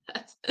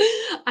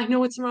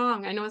know it's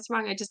wrong. I know it's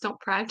wrong. I just don't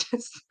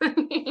practice in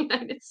the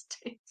United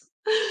States.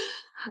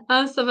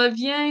 Ça va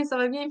bien, ça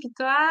va bien. Puis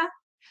toi?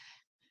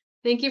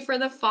 Thank you for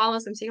the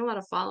follows. I'm seeing a lot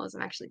of follows.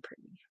 I'm actually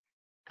pretty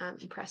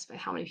impressed by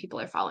how many people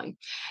are following.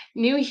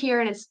 New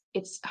here, and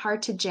it's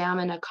hard to jam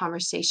in a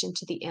conversation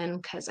to the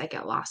end because I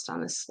get lost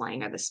on the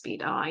slang or the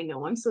speed. Oh, I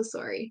know. I'm so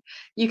sorry.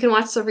 You can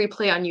watch the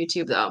replay on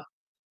YouTube though.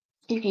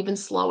 You can even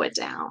slow it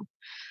down.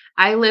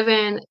 I live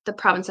in the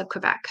province of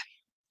Quebec.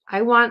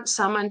 I want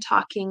someone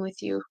talking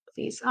with you,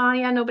 please. Oh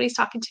yeah, nobody's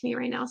talking to me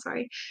right now.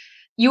 Sorry.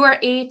 You are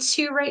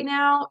A2 right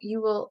now.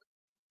 You will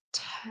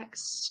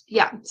text.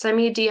 Yeah, send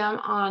me a DM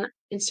on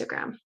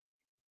Instagram.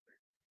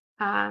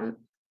 Um,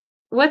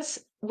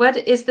 what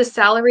is the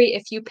salary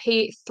if you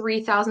pay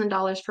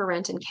 $3,000 for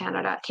rent in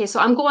Canada? Okay, so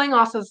I'm going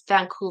off of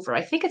Vancouver.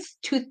 I think it's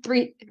two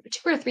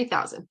or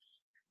 3,000.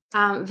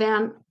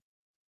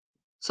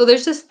 So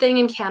there's this thing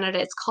in Canada.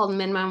 It's called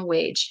minimum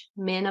wage.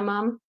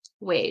 Minimum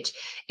wage.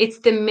 It's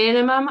the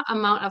minimum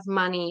amount of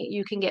money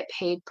you can get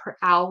paid per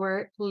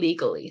hour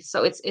legally.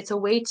 So it's a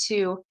way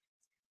to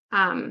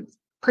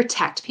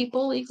protect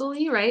people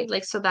legally, right?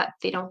 Like so that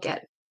they don't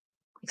get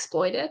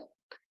exploited,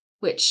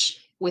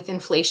 which with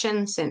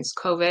inflation since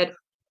COVID, I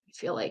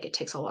feel like it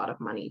takes a lot of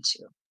money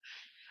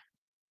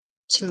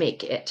to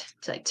make it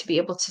to be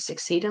able to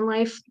succeed in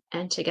life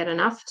and to get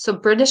enough. So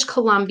British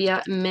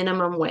Columbia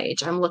minimum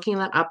wage. I'm looking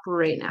that up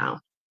right now.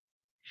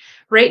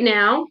 Right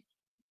now,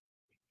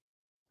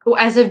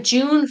 as of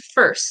June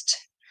 1st,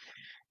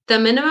 the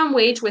minimum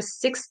wage was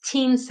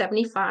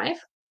 $16.75,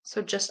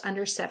 so just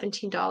under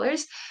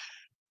 $17.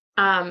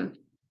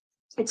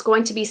 It's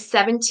going to be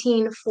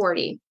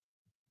 $17.40.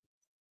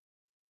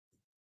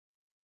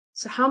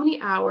 So how many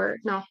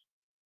hours? No,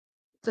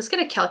 let's get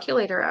a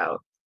calculator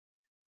out.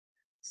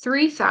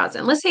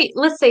 3,000. Let's say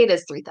it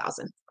is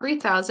 3,000.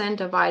 3,000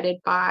 divided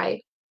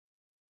by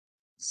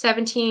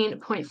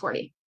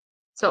 17.40.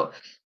 So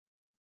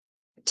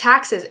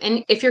taxes,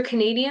 and if you're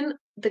Canadian,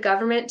 the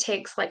government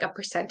takes like a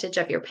percentage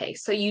of your pay,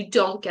 so you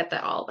don't get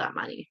all that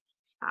money.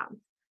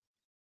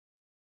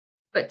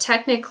 But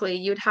technically,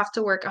 you'd have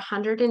to work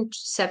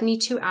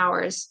 172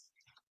 hours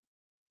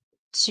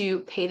to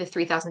pay the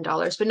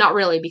 $3,000, but not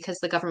really because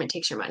the government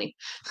takes your money.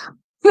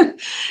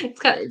 But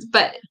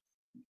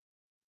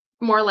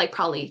more like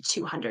probably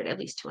 200, at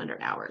least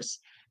 200 hours.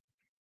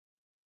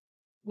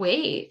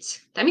 Wait,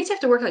 that means you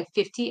have to work like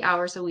 50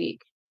 hours a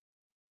week.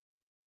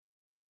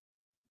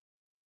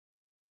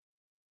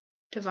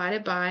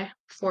 Divided by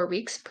 4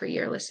 weeks per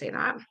year, let's say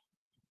that.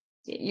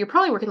 You're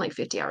probably working like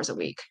 50 hours a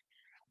week.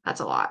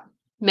 That's a lot.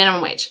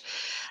 Minimum wage.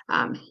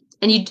 And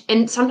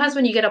sometimes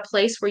when you get a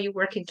place where you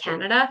work in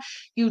Canada,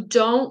 you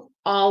don't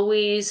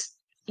always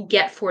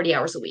get 40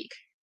 hours a week.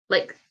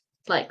 Like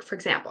for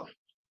example,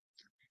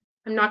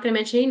 I'm not going to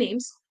mention any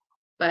names,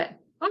 but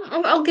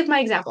I'll give my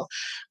example.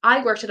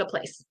 I worked at a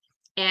place,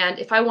 and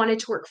if I wanted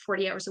to work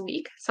 40 hours a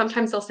week,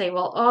 sometimes they'll say,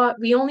 well,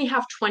 we only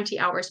have 20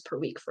 hours per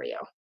week for you.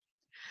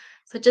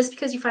 So just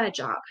because you find a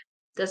job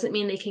doesn't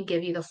mean they can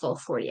give you the full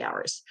 40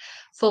 hours.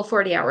 Full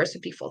 40 hours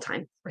would be full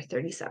time or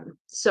 37.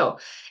 So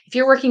if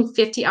you're working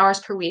 50 hours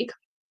per week,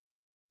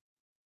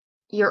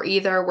 you're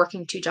either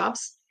working 2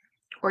 jobs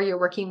or you're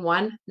working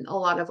one, a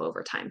lot of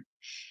overtime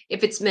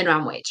if it's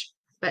minimum wage.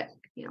 But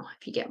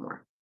if you get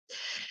more.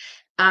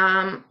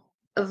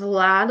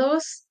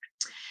 Vlados,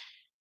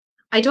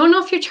 I don't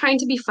know if you're trying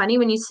to be funny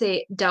when you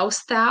say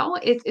douse thou.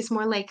 It's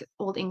more like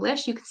Old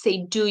English. You could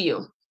say do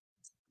you.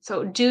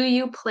 So do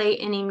you play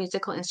any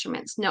musical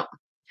instruments? No.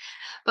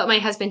 But my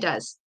husband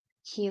does.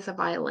 He is a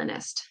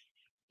violinist,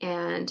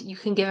 and you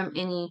can give him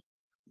any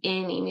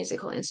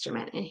musical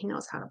instrument, and he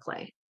knows how to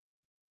play.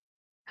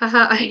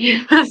 Haha,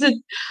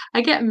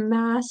 I get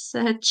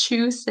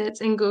Massachusetts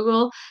in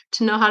Google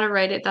to know how to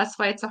write it. That's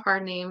why it's a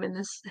hard name in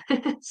this.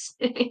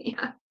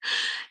 Yeah,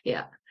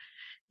 yeah.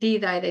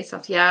 They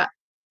stuff. Yeah.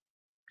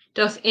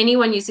 Does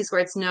anyone use these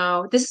words?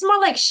 No. This is more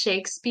like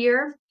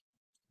Shakespeare,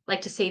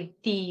 like to say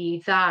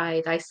thee,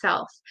 thy,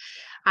 thyself.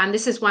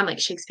 This is one like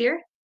Shakespeare,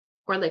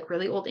 or like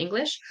really old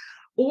English,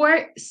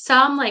 or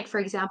some like, for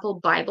example,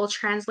 Bible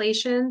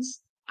translations,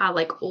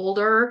 like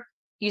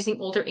using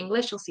older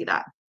English, you'll see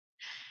that.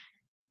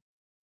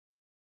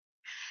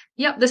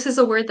 Yep, this is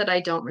a word that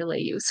I don't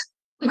really use.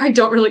 I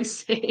don't really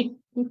say.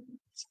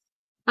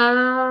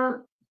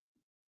 Trying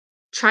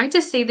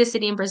to say the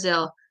city in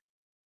Brazil.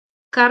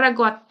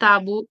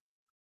 Caraguatatuba.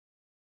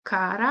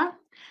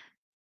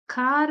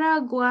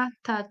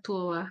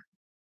 Caraguatatuba.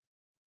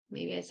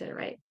 Maybe I said it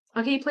right.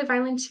 Okay, you play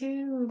violin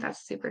too.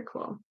 That's super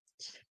cool.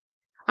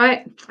 All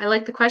right, I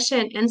like the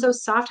question. Enzo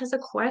Soft has a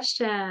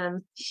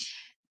question.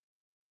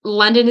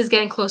 London is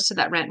getting close to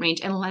that rent range,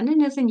 and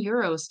London is in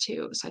euros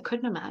too, so I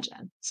couldn't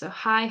imagine. So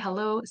hi,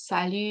 hello,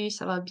 salut,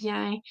 ça va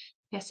bien?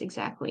 Yes,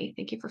 exactly.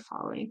 Thank you for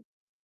following.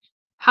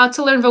 How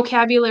to learn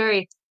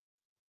vocabulary.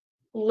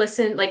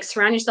 Listen, like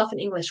surround yourself in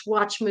English,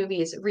 watch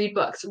movies, read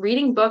books.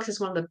 Reading books is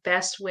one of the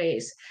best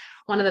ways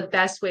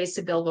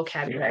to build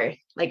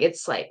vocabulary. Like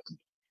it's like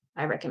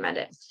I recommend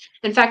it.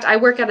 In fact, I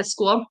work at a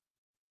school.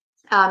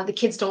 The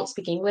kids don't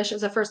speak English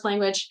as a first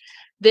language,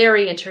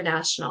 very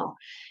international.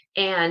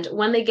 And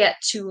when they get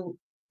to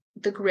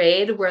the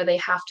grade where they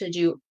have to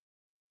do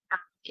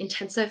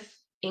intensive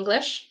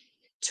English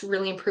to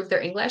really improve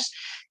their English,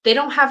 they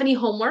don't have any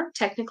homework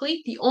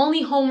technically. The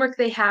only homework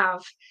they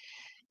have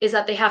is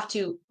that they have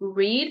to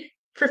read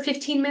for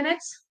 15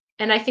 minutes.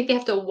 And I think they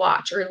have to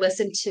watch or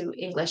listen to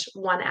English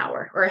 1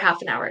 hour or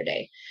half an hour a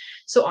day.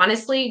 So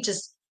honestly,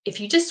 just if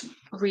you just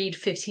read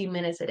 15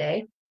 minutes a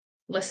day,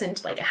 listen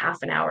to like a half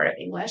an hour of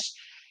English,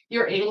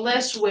 your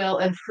English will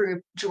improve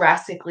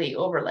drastically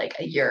over like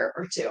a year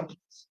or two.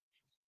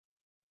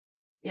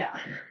 Yeah,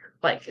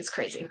 like it's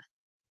crazy.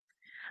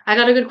 I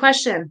got a good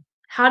question.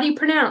 How do you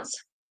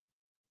pronounce?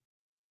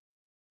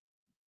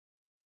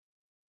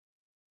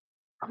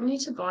 I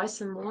need to buy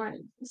some more.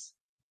 It's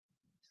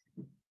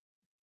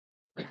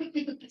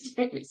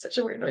making me such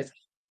a weird noise.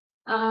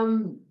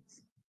 Um,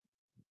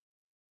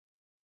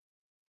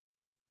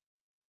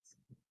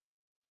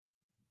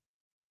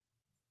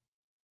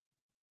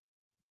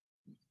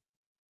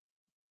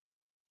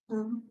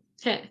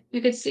 okay,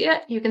 you can see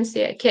it. You can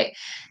see it. Okay.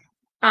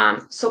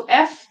 So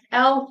F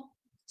L,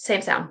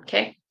 same sound.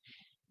 Okay.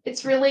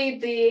 It's really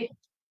the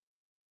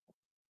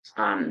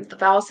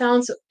vowel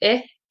sound. So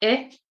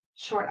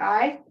short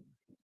I,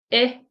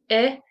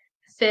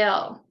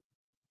 fill,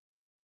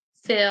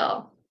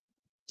 fill,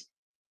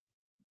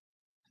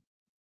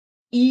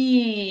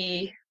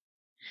 e,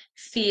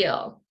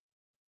 feel,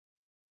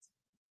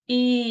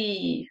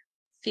 e,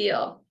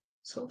 feel.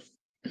 So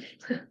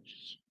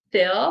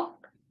fill,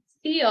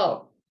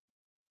 feel,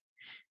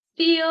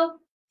 feel,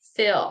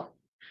 fill.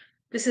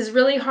 This is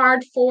really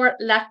hard for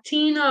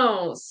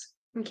Latinos.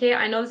 Okay,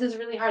 I know this is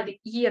really hard. The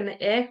E and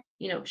the I,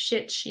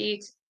 shit,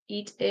 sheet,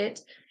 eat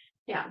it.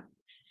 Yeah.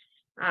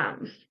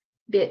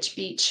 Bitch,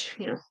 beach,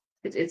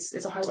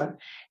 it's a hard one.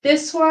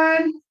 This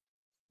one,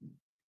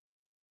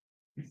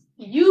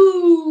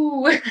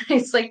 you,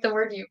 it's like the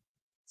word you,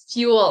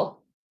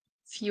 fuel,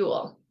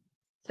 fuel.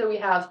 So we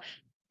have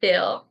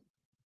fill,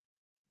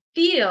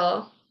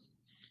 feel,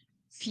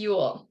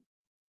 fuel.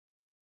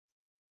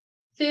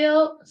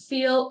 Feel,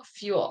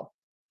 fuel.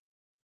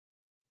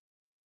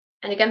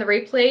 And again, the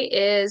replay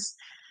is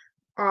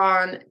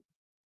on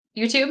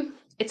YouTube.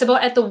 It's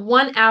about at the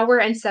 1 hour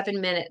and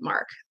 7 minute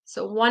mark.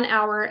 So 1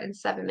 hour and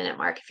 7 minute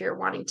mark if you're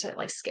wanting to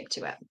like skip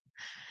to it.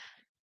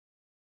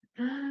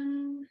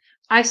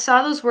 I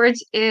saw those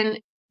words in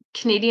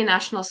Canadian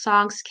national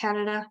songs,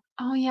 Canada.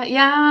 Oh yeah,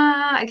 yeah.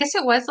 Um, I guess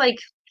it was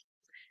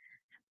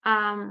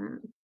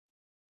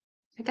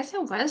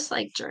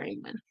like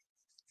during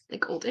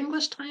like Old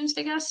English times,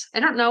 I guess. I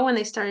don't know when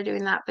they started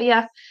doing that, but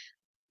yeah,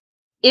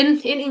 in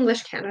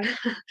English Canada,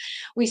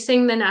 we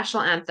sing the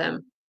national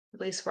anthem, at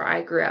least where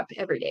I grew up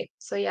every day.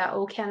 So yeah,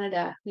 oh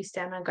Canada, we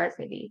stand on guard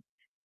for thee.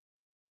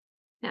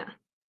 Yeah.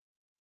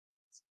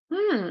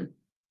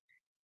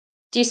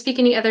 Do you speak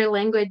any other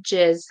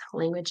languages?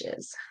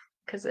 Languages.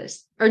 Because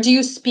this, or do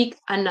you speak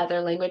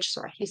another language?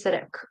 Sorry, you said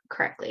it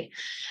correctly.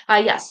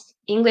 Yes,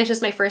 English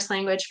is my first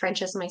language.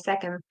 French is my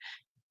second.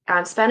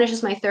 Spanish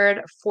is my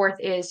third. Fourth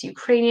is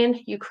Ukrainian.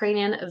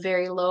 Ukrainian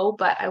very low,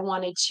 but I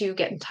wanted to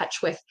get in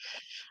touch with,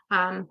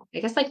 I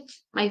guess like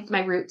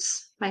my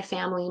roots, my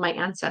family, my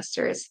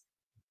ancestors.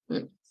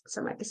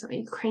 So I guess I'm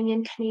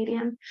Ukrainian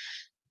Canadian.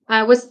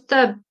 What's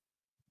the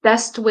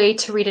best way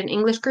to read an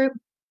English group?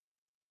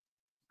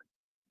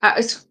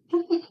 I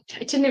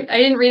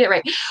didn't read it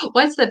right.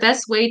 What's the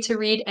best way to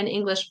read an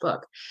English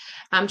book?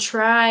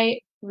 Try,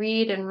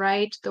 read, and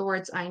write the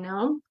words I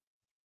know.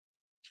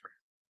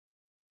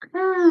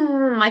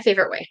 My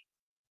favorite way.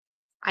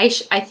 I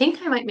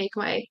think I might make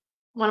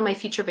one of my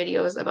future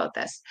videos about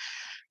this.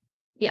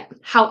 Yeah,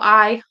 how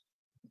I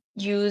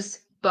use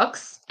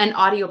books and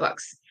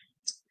audiobooks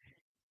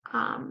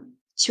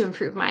to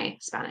improve my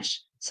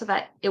Spanish so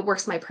that it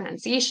works my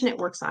pronunciation, it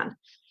works on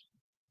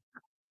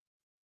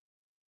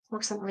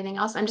everything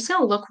else. I'm just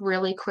gonna look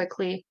really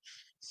quickly.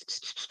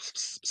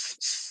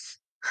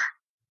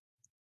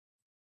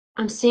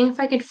 I'm seeing if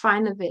I can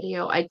find the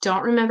video. I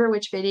don't remember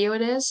which video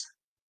it is.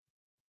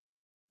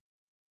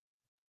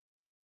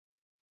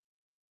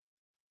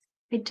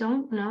 I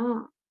don't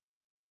know.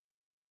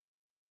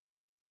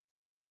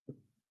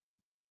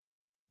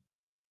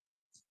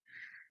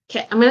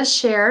 Okay, I'm going to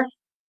share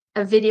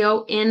a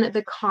video in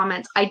the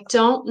comments. I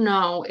don't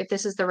know if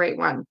this is the right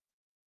one,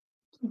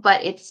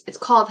 but it's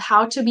called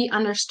How to Be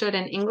Understood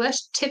in English,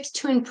 Tips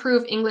to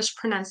Improve English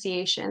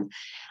Pronunciation.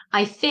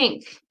 I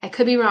think, I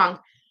could be wrong,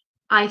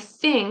 I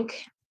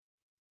think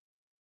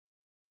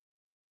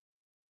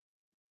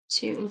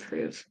to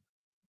improve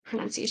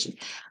pronunciation.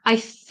 I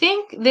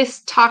think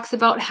this talks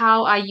about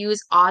how I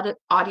use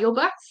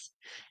audiobooks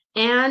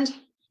and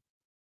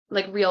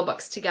like real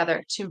books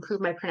together to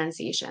improve my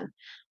pronunciation.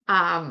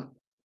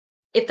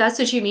 If that's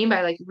what you mean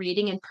by like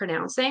reading and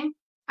pronouncing,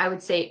 I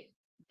would say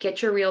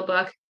get your real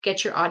book,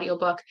 get your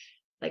audiobook,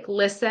 like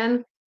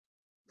listen,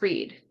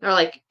 read, or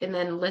like, and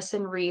then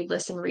listen, read.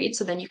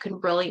 So then you can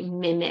really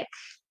mimic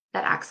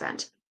that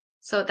accent.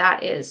 So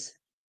that is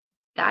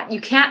that.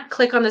 You can't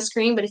click on the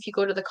screen, but if you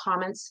go to the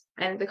comments,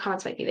 and the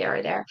comments might be there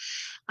or there,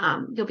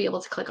 you'll be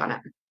able to click on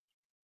it.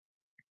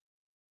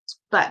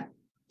 But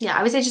yeah,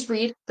 I would say just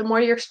read. The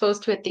more you're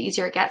exposed to it, the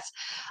easier it gets.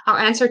 I'll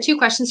answer 2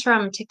 questions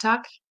from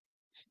TikTok.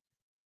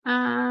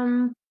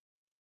 Um,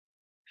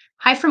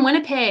 Hi from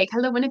Winnipeg.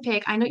 Hello,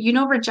 Winnipeg. I know you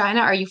know Regina.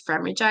 Are you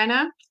from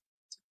Regina?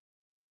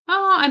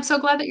 Oh, I'm so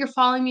glad that you're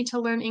following me to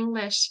learn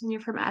English and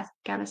you're from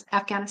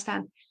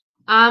Afghanistan.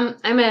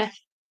 I'm a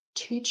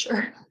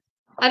teacher.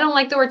 I don't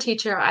like the word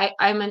teacher.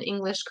 I'm an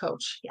English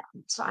coach. Yeah,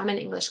 so I'm an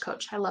English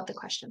coach. I love the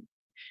question.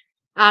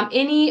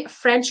 Any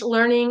French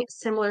learning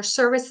similar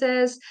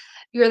services?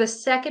 You're the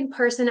second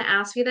person to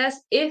ask me this.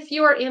 If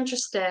you are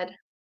interested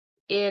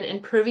in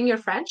improving your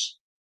French,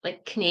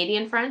 like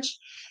Canadian French,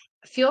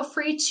 feel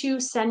free to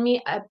send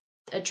me a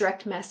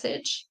direct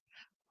message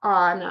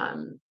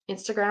on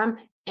Instagram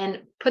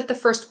and put the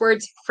first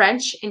words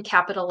French in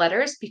capital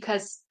letters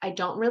because I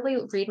don't really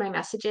read my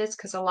messages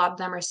because a lot of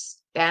them are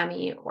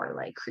spammy or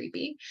like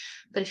creepy.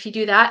 But if you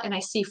do that and I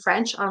see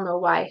French, I'll know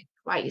why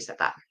you said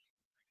that.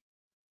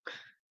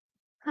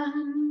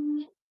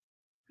 Um,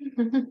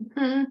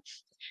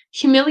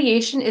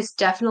 Humiliation is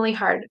definitely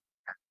hard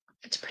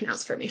to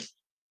pronounce for me.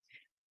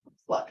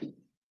 What?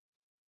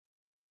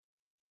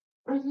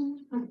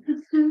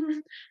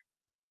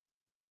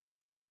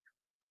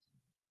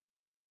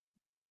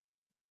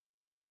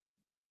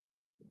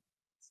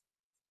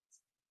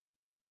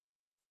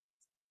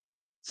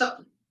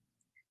 So,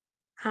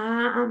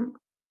 um,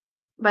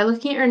 by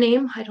looking at your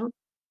name, I don't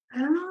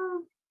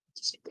know,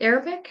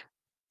 Arabic.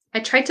 I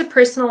tried to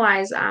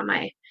personalize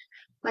my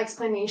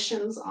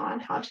explanations on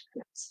how to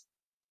pronounce.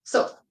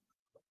 So,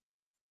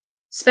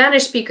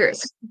 Spanish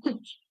speakers.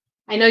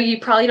 I know you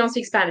probably don't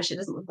speak Spanish. It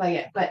doesn't look like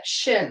it, but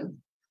shin.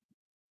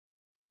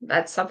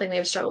 That's something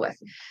they've struggled with.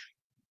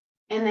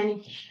 And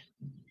then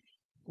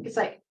it's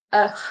like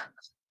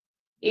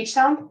H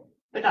sound,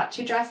 but not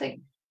too drastic.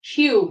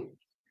 Hue,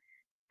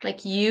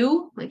 like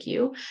you, like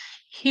you.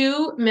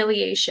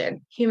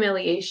 Humiliation,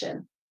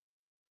 humiliation.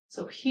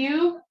 So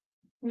humiliation,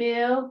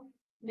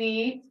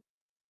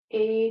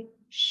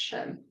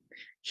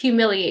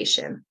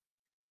 humiliation,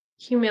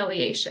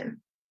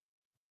 humiliation.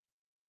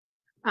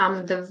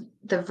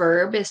 The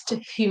verb is to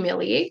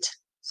humiliate.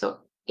 So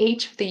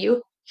H with the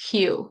U,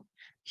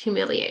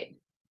 humiliate.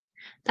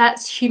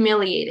 That's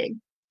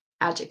humiliating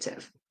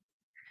adjective.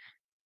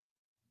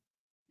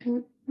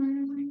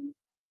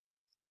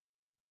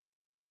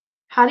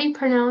 How do you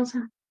pronounce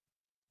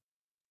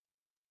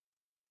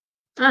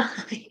I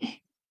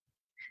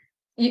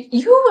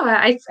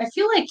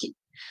feel like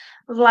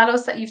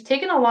Vlados that you've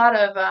taken a lot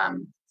of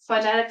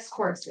phonetics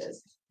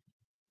courses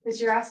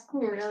because you're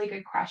asking me really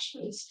good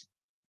questions.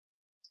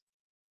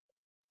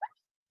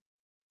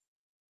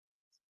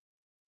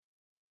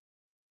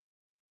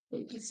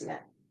 You can see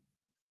that.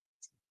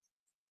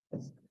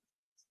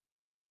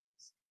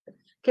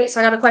 Okay,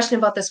 so I got a question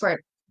about this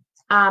word.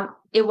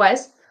 It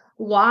was,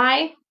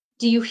 why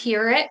do you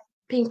hear it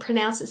being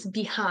pronounced as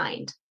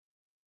behind?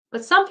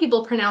 But some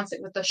people pronounce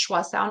it with the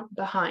schwa sound,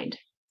 behind.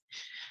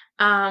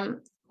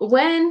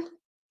 When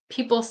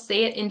people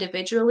say it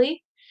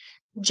individually,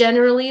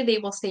 generally they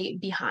will say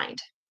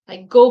behind,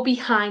 like go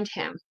behind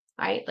him,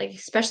 right? Like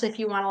especially if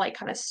you want to like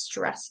kind of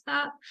stress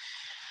that,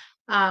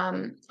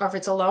 or if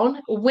it's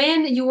alone.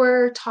 When you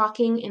are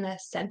talking in a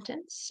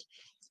sentence,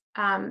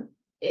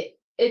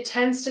 it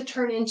tends to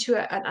turn into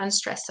an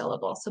unstressed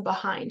syllable. So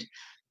behind,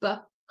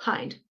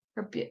 behind,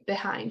 or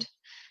behind.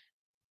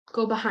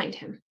 Go behind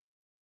him.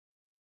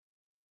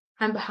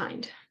 I'm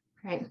behind.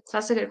 Right. So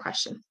that's a good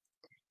question.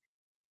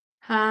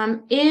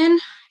 In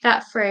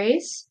that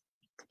phrase,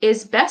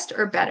 is best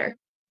or better?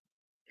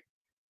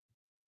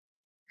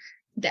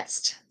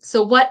 Best.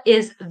 So what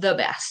is the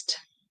best?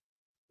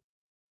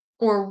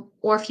 Or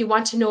if you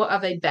want to know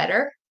of a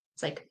better,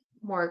 it's like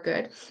more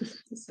good.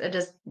 It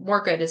is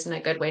more good isn't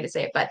a good way to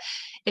say it, but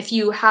if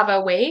you have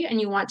a way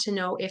and you want to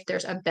know if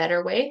there's a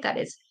better way, that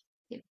is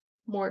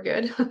more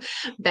good,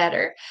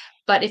 better.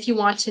 But if you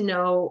want to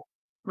know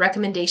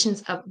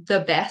recommendations of the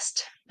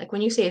best, like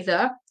when you say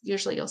the,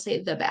 usually you'll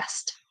say the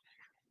best,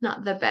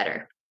 not the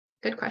better.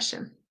 Good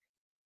question.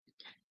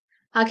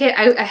 Okay,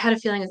 I had a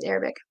feeling it's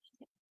Arabic.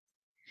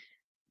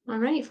 All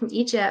right, from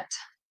Egypt.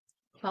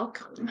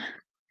 Welcome.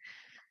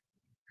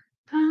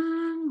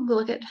 We'll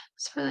look at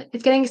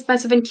it's getting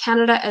expensive in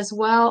Canada as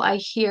well. I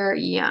hear,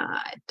 yeah,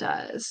 it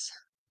does.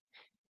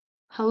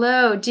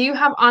 Hello. Do you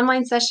have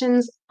online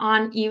sessions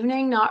on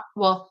evening? Not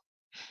well,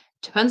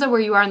 depends on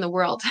where you are in the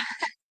world.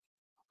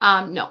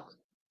 No,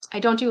 I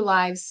don't do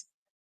lives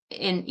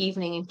in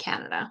evening in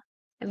Canada.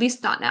 At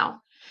least not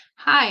now.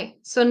 Hi.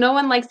 So no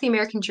one likes the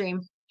American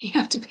dream. You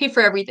have to pay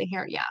for everything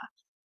here. Yeah.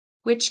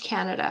 Which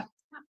Canada?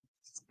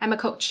 I'm a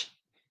coach.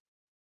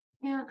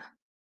 Yeah.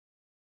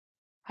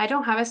 I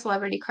don't have a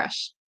celebrity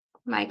crush.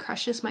 My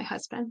crush is my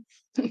husband.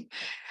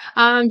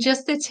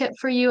 Just a tip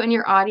for you and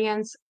your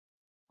audience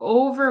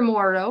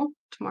tomorrow,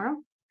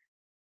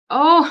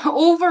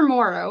 Oh,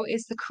 overmorrow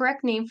is the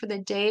correct name for the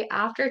day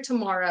after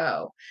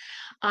tomorrow.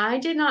 I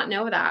did not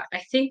know that. I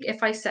think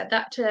if I said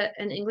that to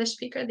an English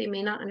speaker, they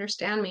may not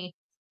understand me.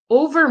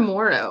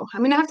 Overmorrow.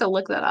 I'm gonna have to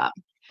look that up.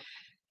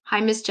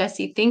 Hi, Miss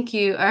Jessie. Thank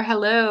you. Or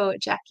hello,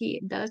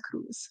 Jackie De La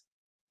Cruz.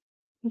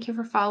 Thank you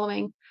for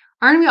following.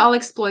 Aren't we all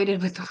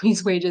exploited with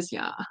these wages?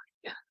 Yeah.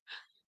 Yeah.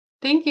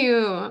 Thank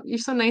you. You're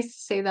so nice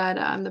to say that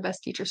I'm the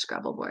best teacher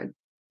Scrabble board.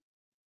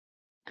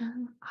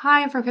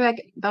 Hi, I'm from Quebec.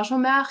 Bonjour,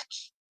 Marc.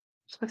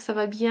 J'espère que ça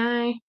va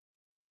bien.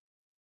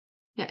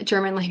 Yeah,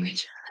 German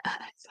language.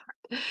 It's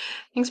hard.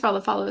 Thanks for all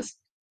the follows.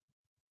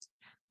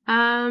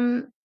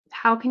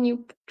 How can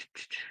you?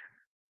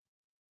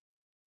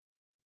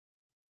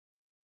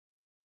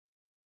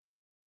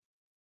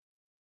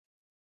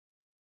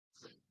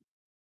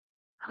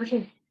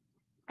 Okay,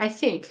 I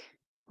think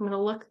I'm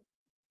gonna look.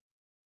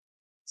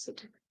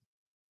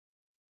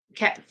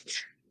 Okay,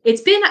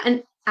 it's been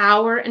an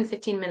hour and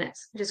 15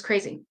 minutes, which is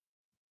crazy.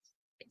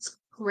 It's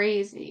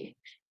crazy.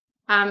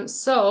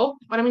 So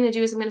what I'm gonna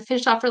do is I'm gonna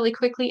finish off really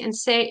quickly and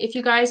say if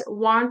you guys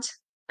want,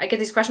 I get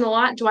this question a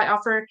lot. Do I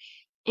offer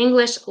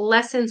English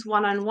lessons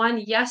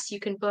one-on-one? Yes, you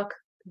can book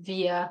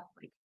via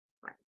like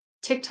my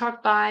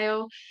TikTok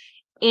bio.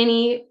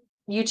 Any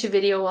YouTube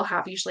video will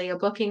have usually a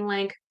booking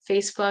link.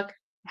 Facebook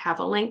have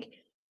a link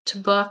to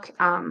book.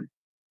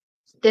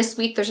 This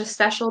week there's a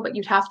special, but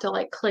you'd have to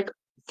like click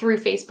through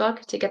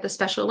Facebook to get the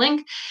special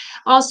link.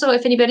 Also,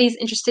 if anybody's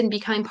interested in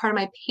becoming part of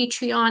my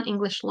Patreon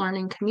English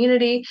learning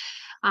community,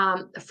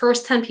 the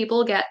first 10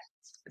 people get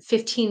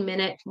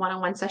 15-minute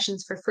one-on-one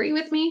sessions for free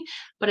with me,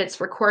 but it's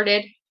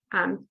recorded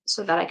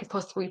so that I could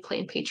post the replay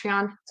in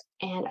Patreon.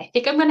 And I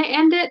think I'm going to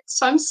end it,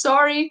 so I'm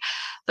sorry.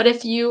 But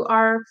if you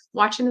are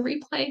watching the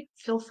replay,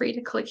 feel free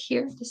to click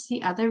here to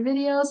see other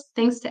videos.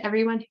 Thanks to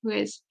everyone who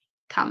has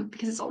come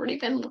because it's already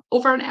been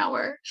over an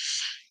hour.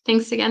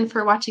 Thanks again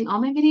for watching all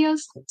my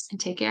videos and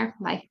take care.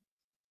 Bye.